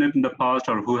seen it in the past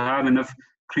or who have enough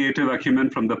creative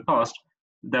acumen from the past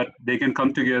that they can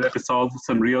come together to solve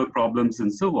some real problems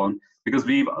and so on. Because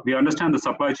we understand the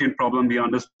supply chain problem, we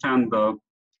understand the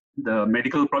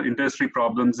medical industry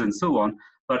problems and so on,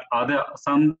 but are there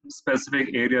some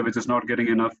specific area which is not getting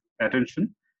enough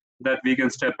attention that we can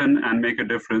step in and make a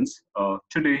difference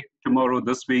today, tomorrow,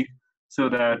 this week, so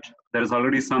that there is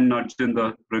already some nudge in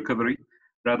the recovery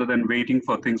rather than waiting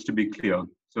for things to be clear?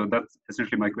 So that's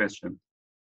essentially my question.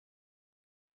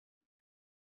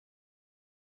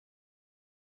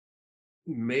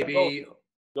 Maybe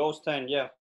those 10, yeah.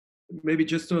 Maybe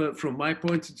just from my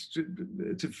point,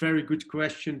 it's a very good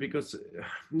question, because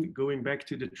going back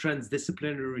to the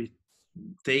transdisciplinary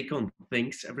take on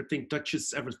things, everything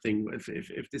touches everything.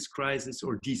 If this crisis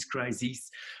or these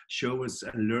crises show us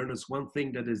and learn us one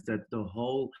thing, that is that the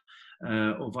whole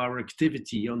of our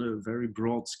activity on a very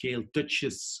broad scale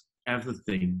touches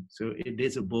everything. So it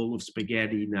is a bowl of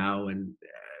spaghetti now, and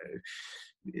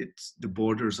the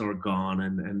borders are gone,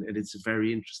 and it's a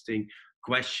very interesting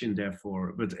question,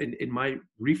 therefore. But in my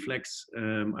reflex,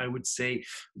 I would say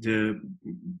the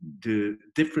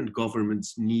different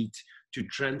governments need to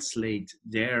translate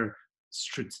their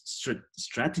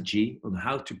strategy on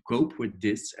how to cope with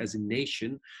this as a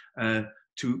nation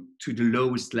to the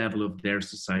lowest level of their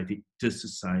society, the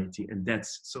society. And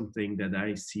that's something that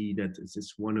I see that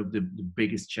is one of the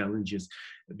biggest challenges,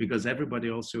 because everybody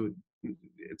also,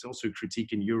 it's also a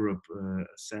critique in Europe,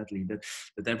 sadly, that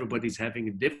everybody's having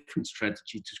a different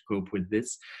strategy to cope with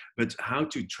this, but how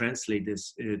to translate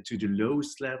this to the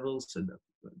lowest levels and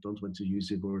don't want to use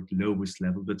the word lowest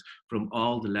level, but from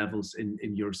all the levels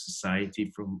in your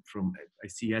society, from I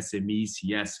see SMEs,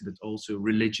 yes, but also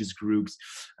religious groups.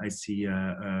 I see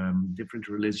different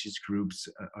religious groups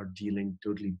are dealing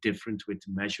totally different with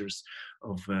measures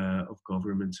of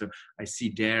government. So I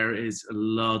see there is a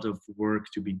lot of work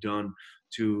to be done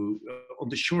to on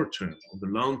the short term. On the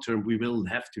long term, we will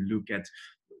have to look at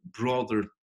broader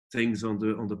things on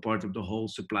the part of the whole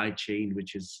supply chain,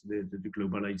 which is the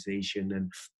globalization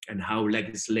and how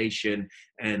legislation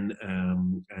and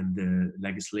the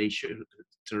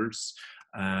legislators,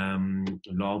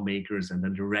 lawmakers, and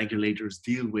then the regulators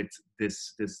deal with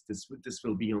this. This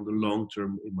will be on the long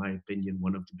term, in my opinion,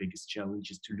 one of the biggest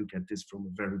challenges, to look at this from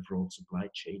a very broad supply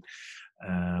chain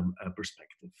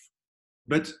perspective.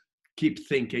 But keep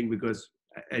thinking, because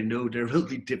I know there will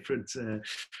be different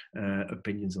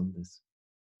opinions on this.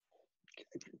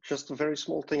 Just a very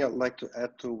small thing I'd like to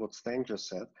add to what Stijn just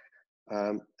said.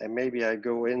 And maybe I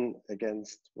go in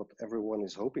against what everyone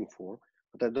is hoping for,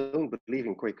 but I don't believe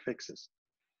in quick fixes.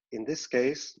 In this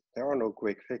case, there are no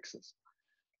quick fixes.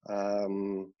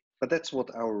 But that's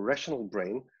what our rational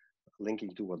brain,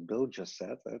 linking to what Bill just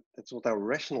said, that's what our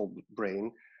rational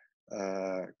brain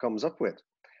comes up with.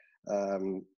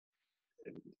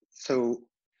 So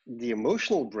the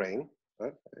emotional brain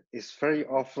is very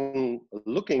often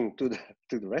looking to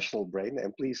the rational brain.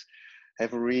 And please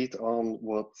have a read on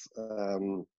what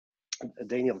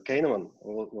Daniel Kahneman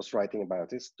was writing about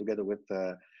this, together with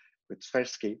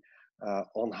Tversky,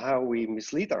 on how we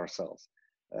mislead ourselves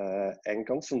and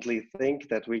constantly think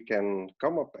that we can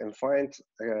come up and find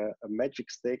a magic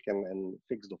stick and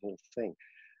fix the whole thing.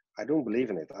 I don't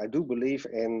believe in it. I do believe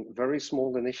in very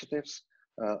small initiatives,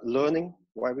 learning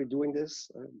why we're doing this,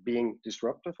 being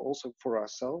disruptive also for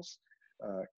ourselves,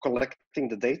 collecting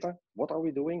the data. What are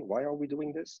we doing? Why are we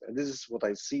doing this? And this is what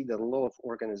I see that a lot of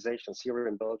organizations here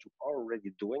in Belgium are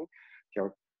already doing. They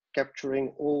are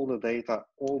capturing all the data,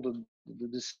 all the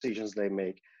decisions they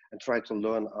make, and try to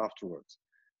learn afterwards.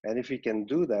 And if we can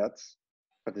do that,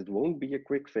 but it won't be a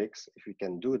quick fix, if we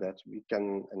can do that, we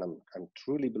can, and I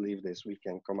truly believe this, we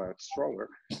can come out stronger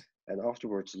and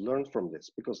afterwards learn from this,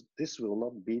 because this will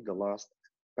not be the last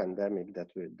pandemic that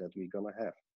we're gonna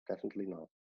have. Definitely not.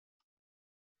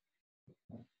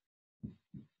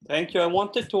 Thank you. I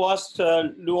wanted to ask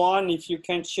Luan if you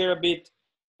can share a bit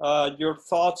your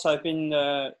thoughts. I've been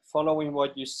following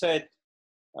what you said.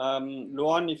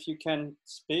 Luan, if you can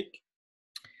speak.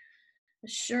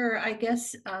 Sure. I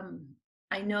guess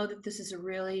I know that this is a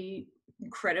really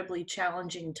incredibly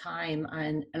challenging time,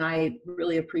 and I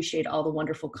really appreciate all the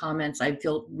wonderful comments. I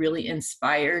feel really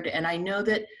inspired, and I know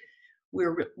that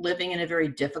we're living in a very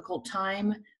difficult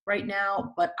time right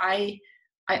now, but I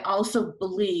also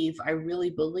believe, I really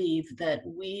believe that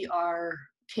we are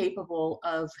capable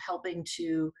of helping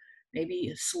to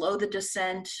maybe slow the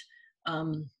descent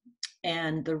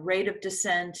and the rate of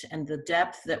descent and the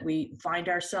depth that we find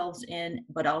ourselves in,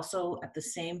 but also at the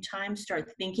same time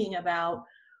start thinking about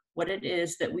what it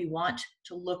is that we want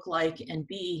to look like and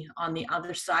be on the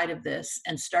other side of this,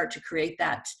 and start to create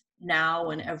that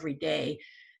now and every day.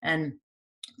 And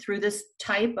through this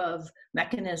type of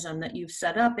mechanism that you've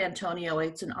set up, Antonio,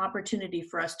 it's an opportunity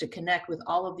for us to connect with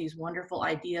all of these wonderful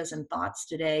ideas and thoughts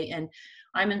today. And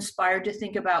I'm inspired to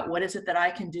think about what is it that I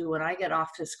can do when I get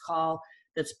off this call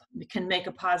that can make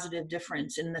a positive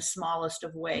difference in the smallest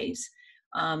of ways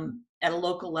at a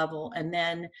local level. And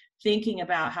then thinking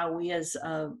about how we as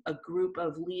a group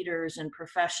of leaders and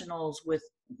professionals with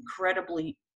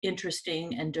incredibly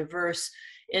interesting and diverse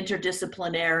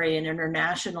interdisciplinary and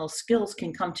international skills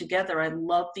can come together. I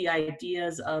love the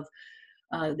ideas of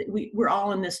we're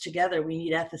all in this together. We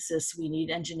need ethicists, we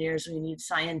need engineers, we need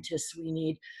scientists, we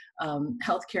need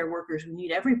healthcare workers, we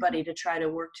need everybody to try to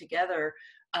work together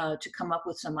to come up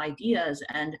with some ideas.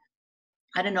 And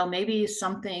I don't know, maybe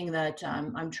something that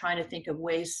I'm trying to think of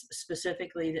ways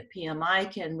specifically that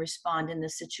PMI can respond in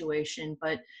this situation,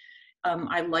 but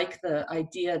I like the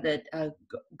idea that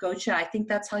Gocha, I think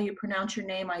that's how you pronounce your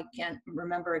name, I can't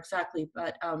remember exactly,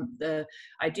 but the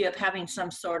idea of having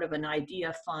some sort of an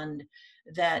idea fund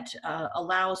that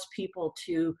allows people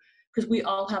to, because we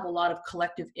all have a lot of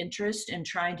collective interest in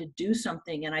trying to do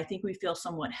something, and I think we feel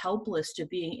somewhat helpless to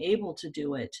being able to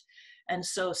do it. And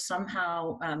so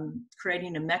somehow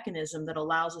creating a mechanism that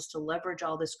allows us to leverage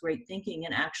all this great thinking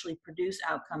and actually produce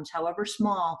outcomes, however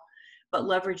small, but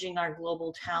leveraging our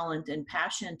global talent and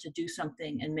passion to do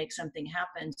something and make something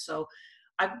happen. So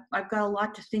I've got a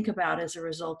lot to think about as a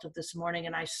result of this morning,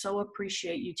 and I so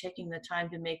appreciate you taking the time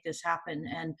to make this happen,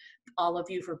 and all of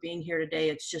you for being here today.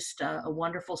 It's just a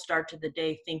wonderful start to the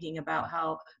day, thinking about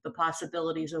how the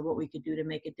possibilities of what we could do to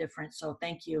make a difference. So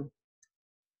thank you.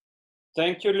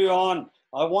 Thank you, Luan.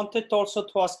 I wanted also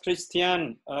to ask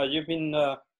Christiane, you've been,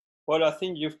 well, I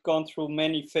think you've gone through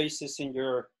many phases in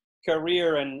your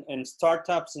career and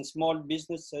startups and small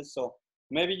businesses. So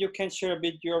maybe you can share a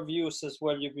bit your views as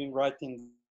well. You've been writing.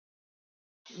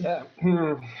 Yeah,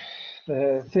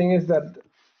 the thing is that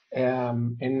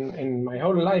in my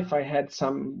whole life, I had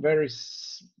some very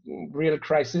real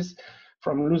crisis,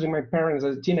 from losing my parents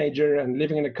as a teenager and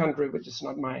living in a country which is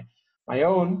not my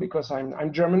own, because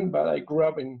I'm German, but I grew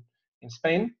up in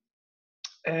Spain.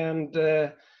 And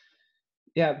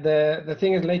yeah, the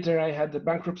thing is, later I had the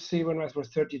bankruptcy when I was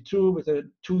 32 with a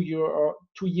 2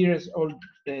 years old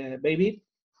baby.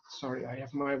 Sorry, I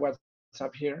have my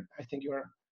WhatsApp here. I think you are.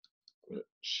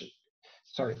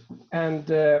 Sorry. And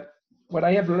what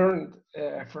I have learned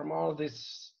from all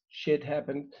this shit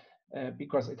happened,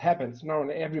 because it happens. Now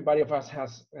everybody of us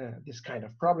has this kind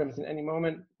of problems in any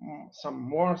moment, some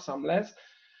more, some less.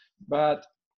 But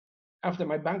after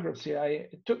my bankruptcy,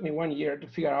 it took me 1 year to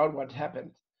figure out what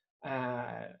happened,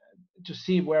 to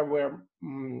see where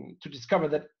to discover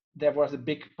that there was a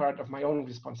big part of my own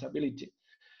responsibility.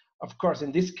 Of course,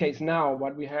 in this case now,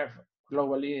 what we have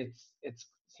globally, it's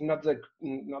not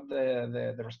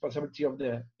the responsibility of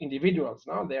the individuals.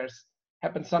 Now there's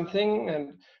happened something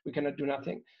and we cannot do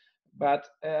nothing. But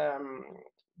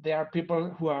there are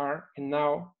people who are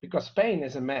now, because Spain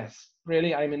is a mess.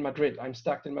 Really, I'm in Madrid. I'm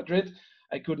stuck in Madrid.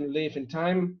 I couldn't leave in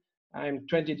time. I'm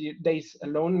 20 days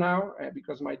alone now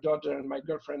because my daughter and my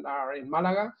girlfriend are in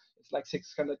Malaga. It's like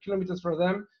 600 kilometers for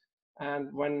them.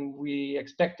 And when we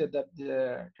expected that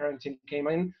the quarantine came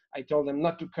in, I told them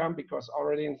not to come, because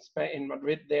already in Spain, in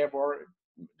Madrid, they were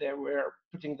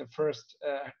putting the first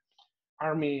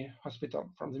army hospital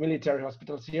from the military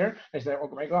hospitals here. I said, oh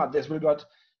my God, this will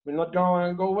not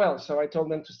go well. So I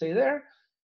told them to stay there.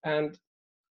 And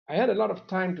I had a lot of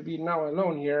time to be now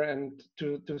alone here and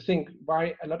to think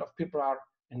why a lot of people are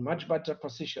in much better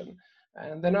position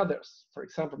than others. For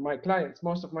example, my clients,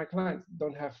 most of my clients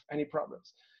don't have any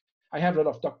problems. I have a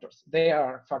lot of doctors. They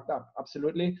are fucked up,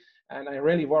 absolutely. And I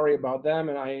really worry about them,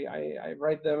 and I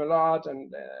write them a lot,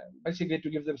 and basically to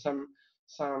give them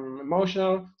some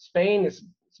emotional. Spain is,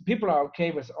 people are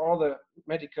okay with all the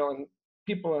medical and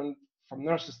people, and from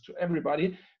nurses to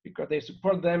everybody, because they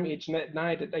support them each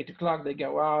night at 8 o'clock. They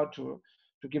go out to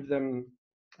give them,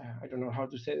 I don't know how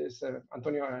to say this,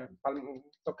 Antonio,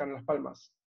 tocan las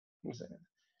palmas.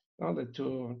 No,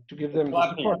 to give them the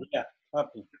support. Yeah,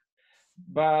 happy.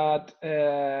 But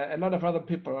a lot of other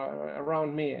people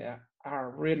around me are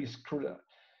really screwed up,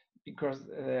 because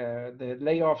the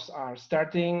layoffs are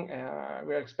starting.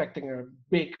 We're expecting a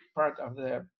big part of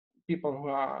the people who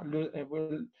are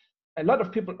a lot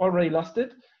of people already lost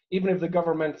it, even if the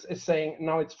government is saying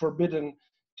now it's forbidden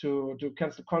to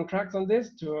cancel contracts on this.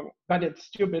 But it's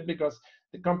stupid, because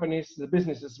the companies, the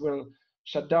businesses will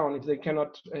shut down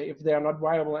if they are not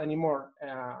viable anymore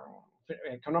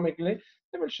economically.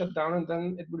 They will shut down, and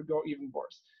then it will go even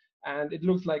worse. And it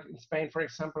looks like in Spain, for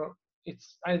example,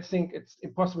 I think it's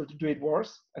impossible to do it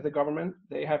worse as a government.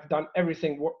 They have done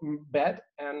everything bad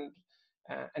and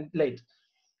late.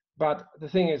 But the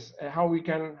thing is, how we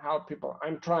can help people.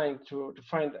 I'm trying to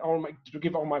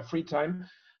give all my free time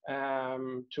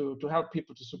to help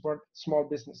people to support small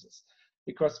businesses,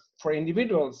 because for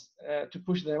individuals to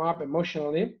push them up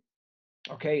emotionally,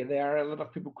 okay, there are a lot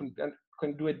of people who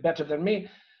can do it better than me.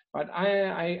 But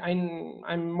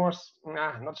I'm more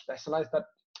not specialized, but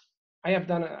I have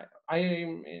done.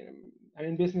 I'm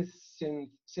in business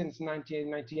since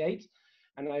 1998,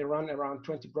 and I run around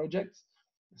 20 projects.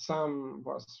 Some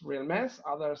was real mess,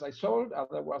 others I sold,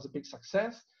 other was a big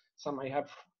success. Some I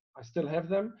still have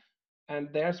them, and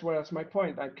there's where's my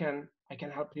point. I can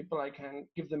help people. I can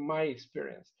give them my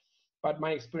experience, but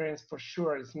my experience for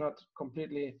sure is not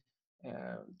completely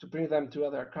to bring them to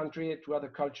other country, to other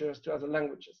cultures, to other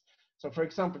languages. So for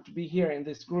example, to be here in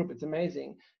this group, it's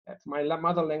amazing. My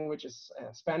mother language is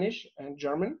Spanish and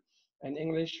German and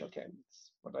English. Okay,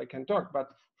 it's what I can talk. But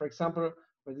for example,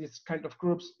 with these kind of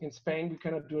groups in Spain, we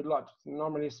cannot do a lot.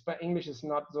 Normally, English is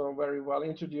not so very well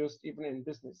introduced, even in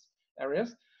business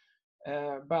areas.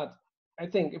 But I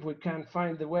think if we can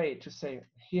find the way to say,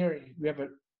 here we have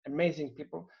amazing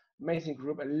people, amazing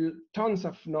group, tons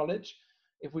of knowledge.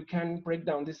 If we can break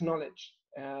down this knowledge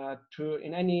to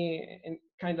in any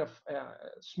kind of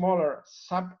smaller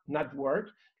sub network,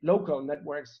 local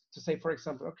networks, to say, for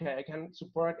example, okay, I can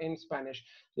support in Spanish,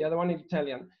 the other one in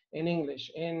Italian, in English,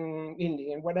 in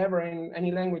Hindi, and whatever, in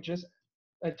any languages,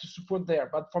 to support there.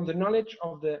 But from the knowledge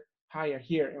of the higher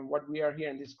here and what we are here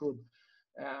in this group,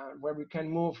 where we can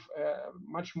move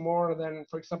much more than,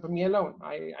 for example, me alone.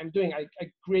 I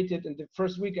created in the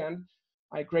first weekend,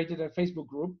 I created a Facebook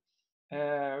group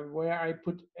where I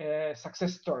put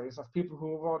success stories of people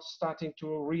who were starting to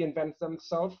reinvent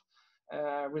themselves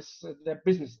with their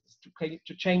businesses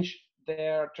to change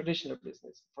their traditional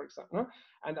business, for example. No?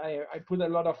 And I put a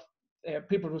lot of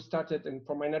people who started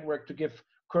for my network to give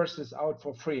courses out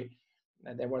for free.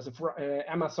 There was an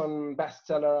Amazon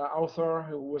bestseller author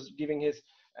who was giving his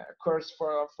course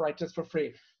for writers for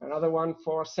free. Another one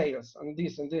for sales, and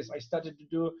this and this. I started to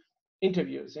do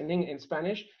interviews in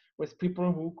Spanish with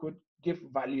people who could give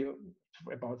value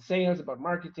about sales, about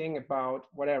marketing, about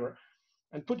whatever,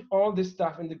 and put all this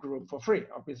stuff in the group for free,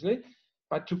 obviously,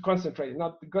 but to concentrate.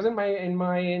 Not because in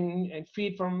my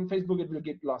feed from Facebook it will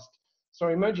get lost. So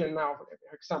imagine now,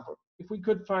 for example, if we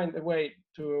could find a way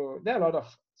to, there are a lot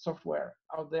of software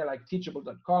out there like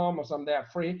teachable.com or some, they are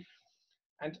free,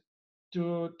 and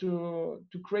to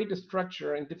create a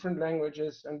structure in different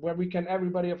languages and where we can,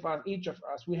 everybody of us, each of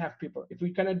us, we have people. If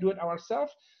we cannot do it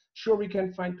ourselves, sure, we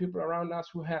can find people around us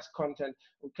who has content.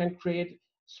 We can create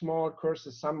small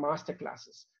courses, some master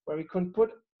classes, where we can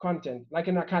put content like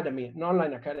an academy, an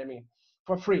online academy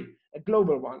for free, a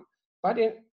global one, but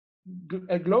in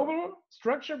a global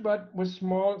structure, but with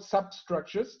small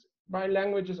substructures by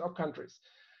languages or countries.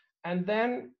 And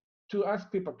then to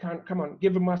ask people, come on,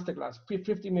 give a masterclass,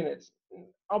 50 minutes.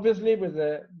 Obviously with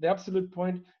the absolute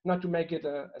point, not to make it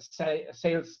a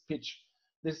sales pitch.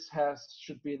 This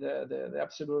should be the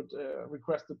absolute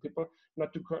request to people,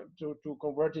 not to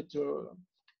convert it to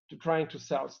trying to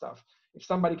sell stuff. If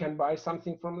somebody can buy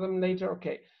something from them later,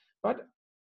 okay. But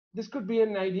this could be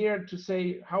an idea to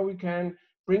say how we can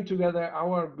bring together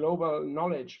our global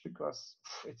knowledge, because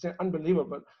it's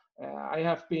unbelievable. I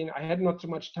had not so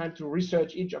much time to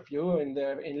research each of you in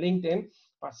LinkedIn,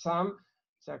 but some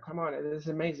say, come on, it is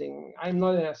amazing. I'm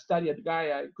not a studied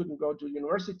guy. I couldn't go to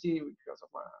university because of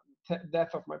my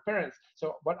death of my parents.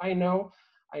 So what I know,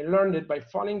 I learned it by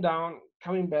falling down,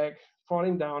 coming back,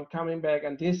 falling down, coming back,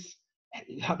 and this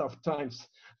a lot of times.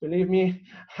 Believe me,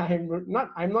 I'm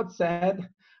not sad.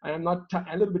 I am not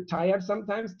a little bit tired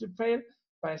sometimes to fail,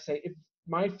 but I say if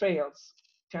my fails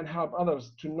can help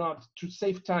others to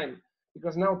save time,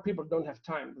 because now people don't have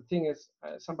time. The thing is,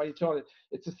 somebody told it,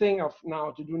 it's a thing of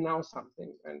now to do now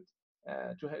something, and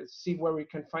to see where we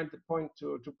can find the point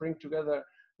to bring together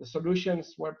the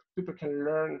solutions where people can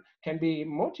learn, can be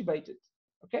motivated.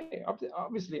 Okay,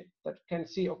 obviously that can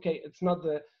see, okay, it's not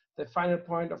the final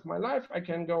point of my life. I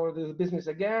can go to the business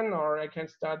again, or I can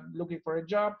start looking for a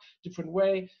job, different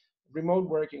way, remote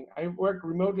working. I work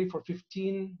remotely for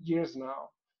 15 years now.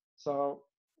 So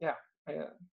yeah,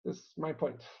 this is my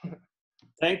point.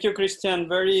 Thank you, Christian.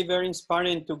 Very, very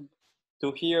inspiring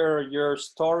to hear your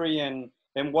story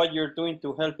and what you're doing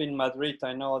to help in Madrid.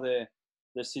 I know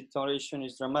the situation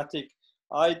is dramatic.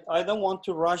 I don't want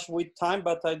to rush with time,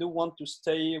 but I do want to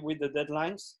stay with the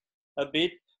deadlines a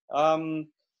bit.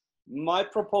 My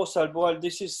proposal, well,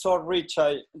 this is so rich.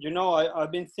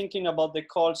 I've been thinking about the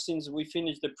call since we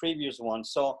finished the previous one.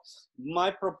 So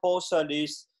my proposal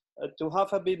is to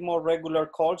have a bit more regular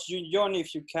calls. You join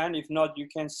if you can. If not, you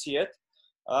can see it.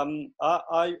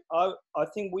 I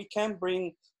think we can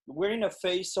we're in a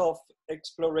phase of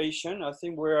exploration. I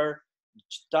think we're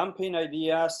dumping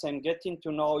ideas and getting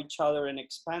to know each other and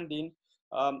expanding.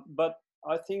 But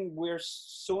I think we're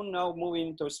soon now moving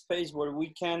into a space where we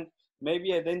can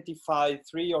maybe identify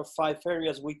 3 or 5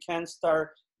 areas we can start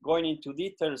going into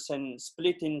details and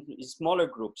splitting in smaller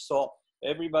groups so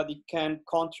everybody can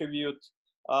contribute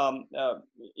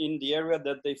in the area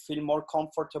that they feel more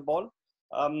comfortable.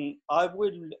 I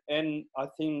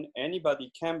think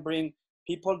anybody can bring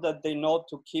people that they know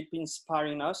to keep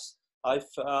inspiring us.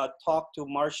 I've talked to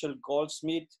Marshall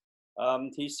Goldsmith.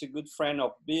 He's a good friend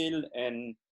of Bill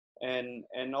and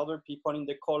other people in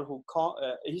the call who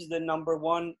he's the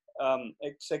 #1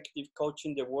 executive coach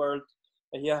in the world.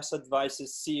 He has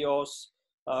advises CEOs,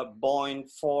 Boeing,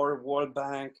 Ford, World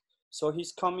Bank. So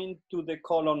he's coming to the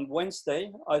call on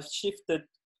Wednesday. I've shifted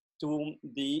to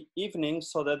the evening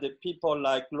so that the people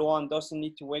like Luan doesn't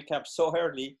need to wake up so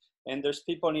early, and there's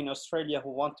people in Australia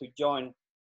who want to join.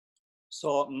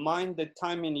 So mind the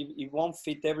timing, it won't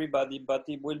fit everybody, but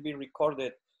it will be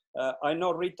recorded. I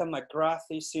know Rita McGrath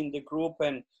is in the group,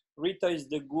 and Rita is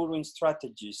the guru in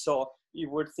strategy. So if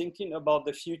we're thinking about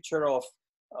the future of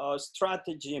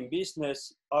strategy and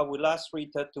business, I will ask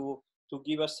Rita to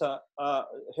give us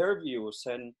her views.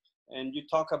 And you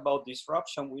talk about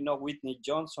disruption. We know Whitney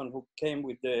Johnson, who came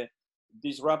with the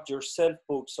Disrupt Yourself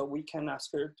book, so we can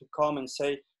ask her to come and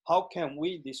say, how can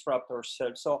we disrupt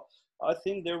ourselves? So I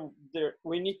think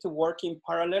we need to work in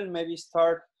parallel, maybe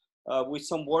start with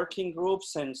some working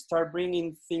groups and start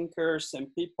bringing thinkers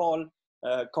and people,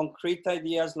 concrete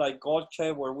ideas like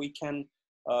Golche, where we can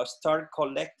start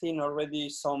collecting already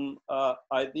some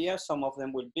ideas. Some of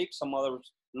them will be big, some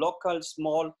others local,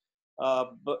 small.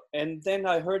 And then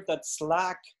I heard that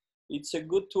Slack, it's a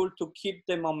good tool to keep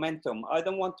the momentum. I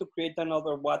don't want to create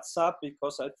another WhatsApp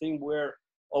because I think we're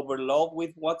overloaded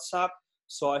with WhatsApp.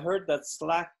 So I heard that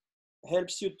Slack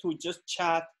helps you to just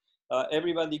chat.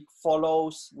 Everybody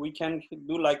follows. We can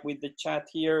do like with the chat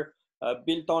here,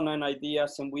 build on an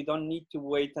ideas, and we don't need to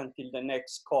wait until the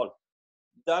next call.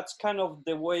 That's kind of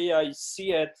the way I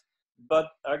see it. But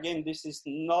again, this is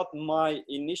not my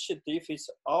initiative, it's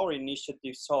our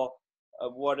initiative. So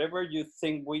whatever you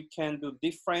think we can do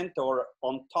different or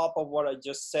on top of what I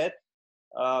just said,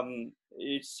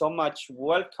 it's so much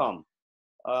welcome.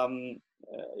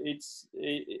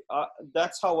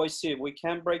 That's how I see it. We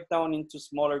can break down into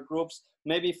smaller groups.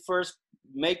 Maybe first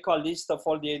make a list of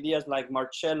all the ideas like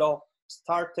Marcello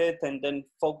started, and then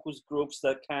focus groups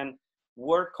that can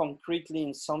work concretely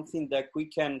in something that we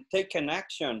can take an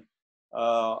action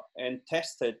and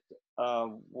test it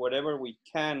whatever we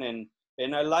can.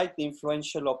 And I like the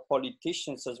influential of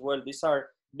politicians as well. These are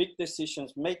big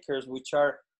decisions makers, which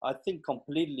are, I think,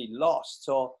 completely lost.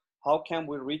 So how can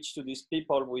we reach to these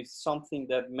people with something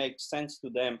that makes sense to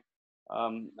them?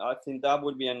 I think that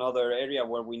would be another area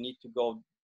where we need to go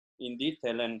in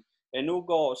detail. And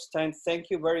Hugo Stein, thank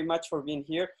you very much for being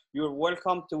here. You're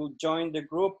welcome to join the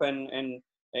group and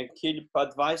keep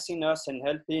advising us and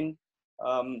helping.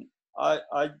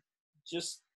 I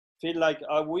just feel like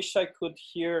I wish I could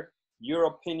hear your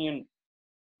opinion,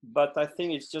 but I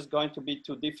think it's just going to be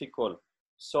too difficult.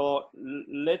 So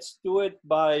let's do it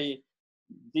by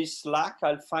this Slack.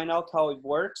 I'll find out how it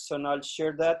works and I'll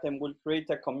share that, and we'll create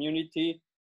a community.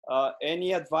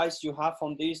 Any advice you have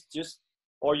on this,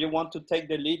 or you want to take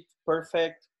the lead,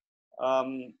 perfect.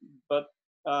 But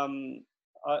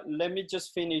let me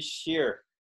just finish here.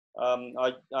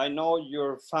 I know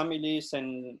your families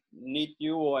and need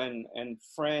you and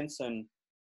friends, and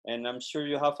I'm sure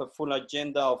you have a full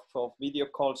agenda of video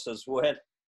calls as well.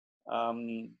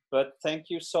 But thank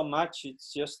you so much.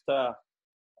 It's just,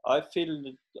 I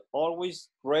feel always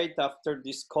great after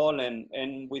this call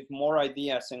and with more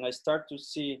ideas, and I start to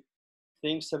see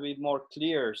things a bit more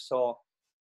clear. So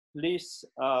please,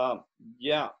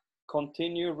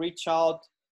 continue, reach out.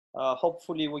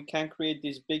 Hopefully we can create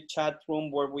this big chat room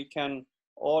where we can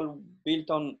all build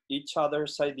on each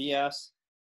other's ideas.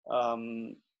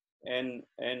 And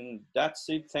that's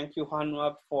it. Thank you,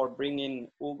 Hanwab, for bringing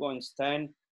Hugo and Stan.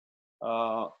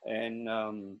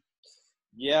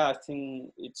 Yeah, I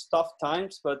think it's tough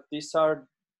times, but these are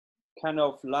kind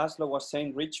of, Laszlo was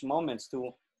saying, rich moments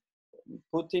to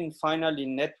putting finally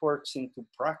networks into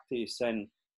practice. And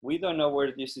we don't know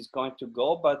where this is going to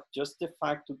go, but just the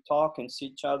fact to talk and see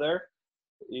each other,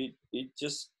 it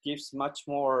just gives much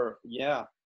more,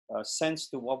 sense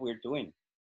to what we're doing.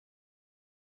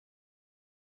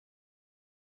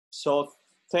 So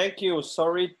thank you.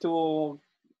 Sorry to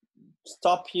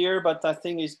stop here, but I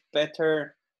think it's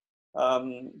better.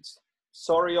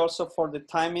 Sorry also for the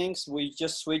timings. We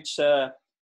just switched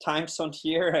time zone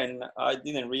here and I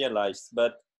didn't realize,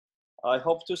 but I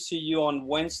hope to see you on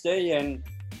Wednesday. And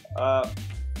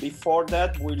before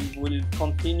that, we'll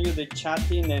continue the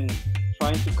chatting and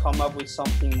trying to come up with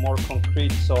something more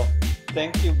concrete. So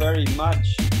thank you very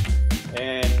much,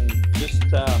 and just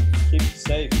keep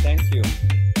safe. Thank you.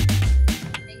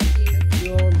 Thank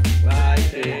you. Bye.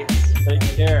 Thanks. Take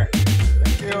care.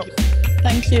 Thank you.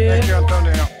 Thank you. Thank you,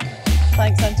 Antonio.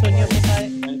 Thanks, Antonio. Bye.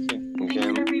 Thank you.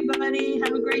 Thanks, everybody.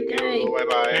 Have a great day.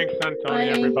 Bye-bye. Thanks,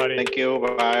 Antonio, everybody. Thank you.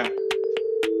 Bye-bye.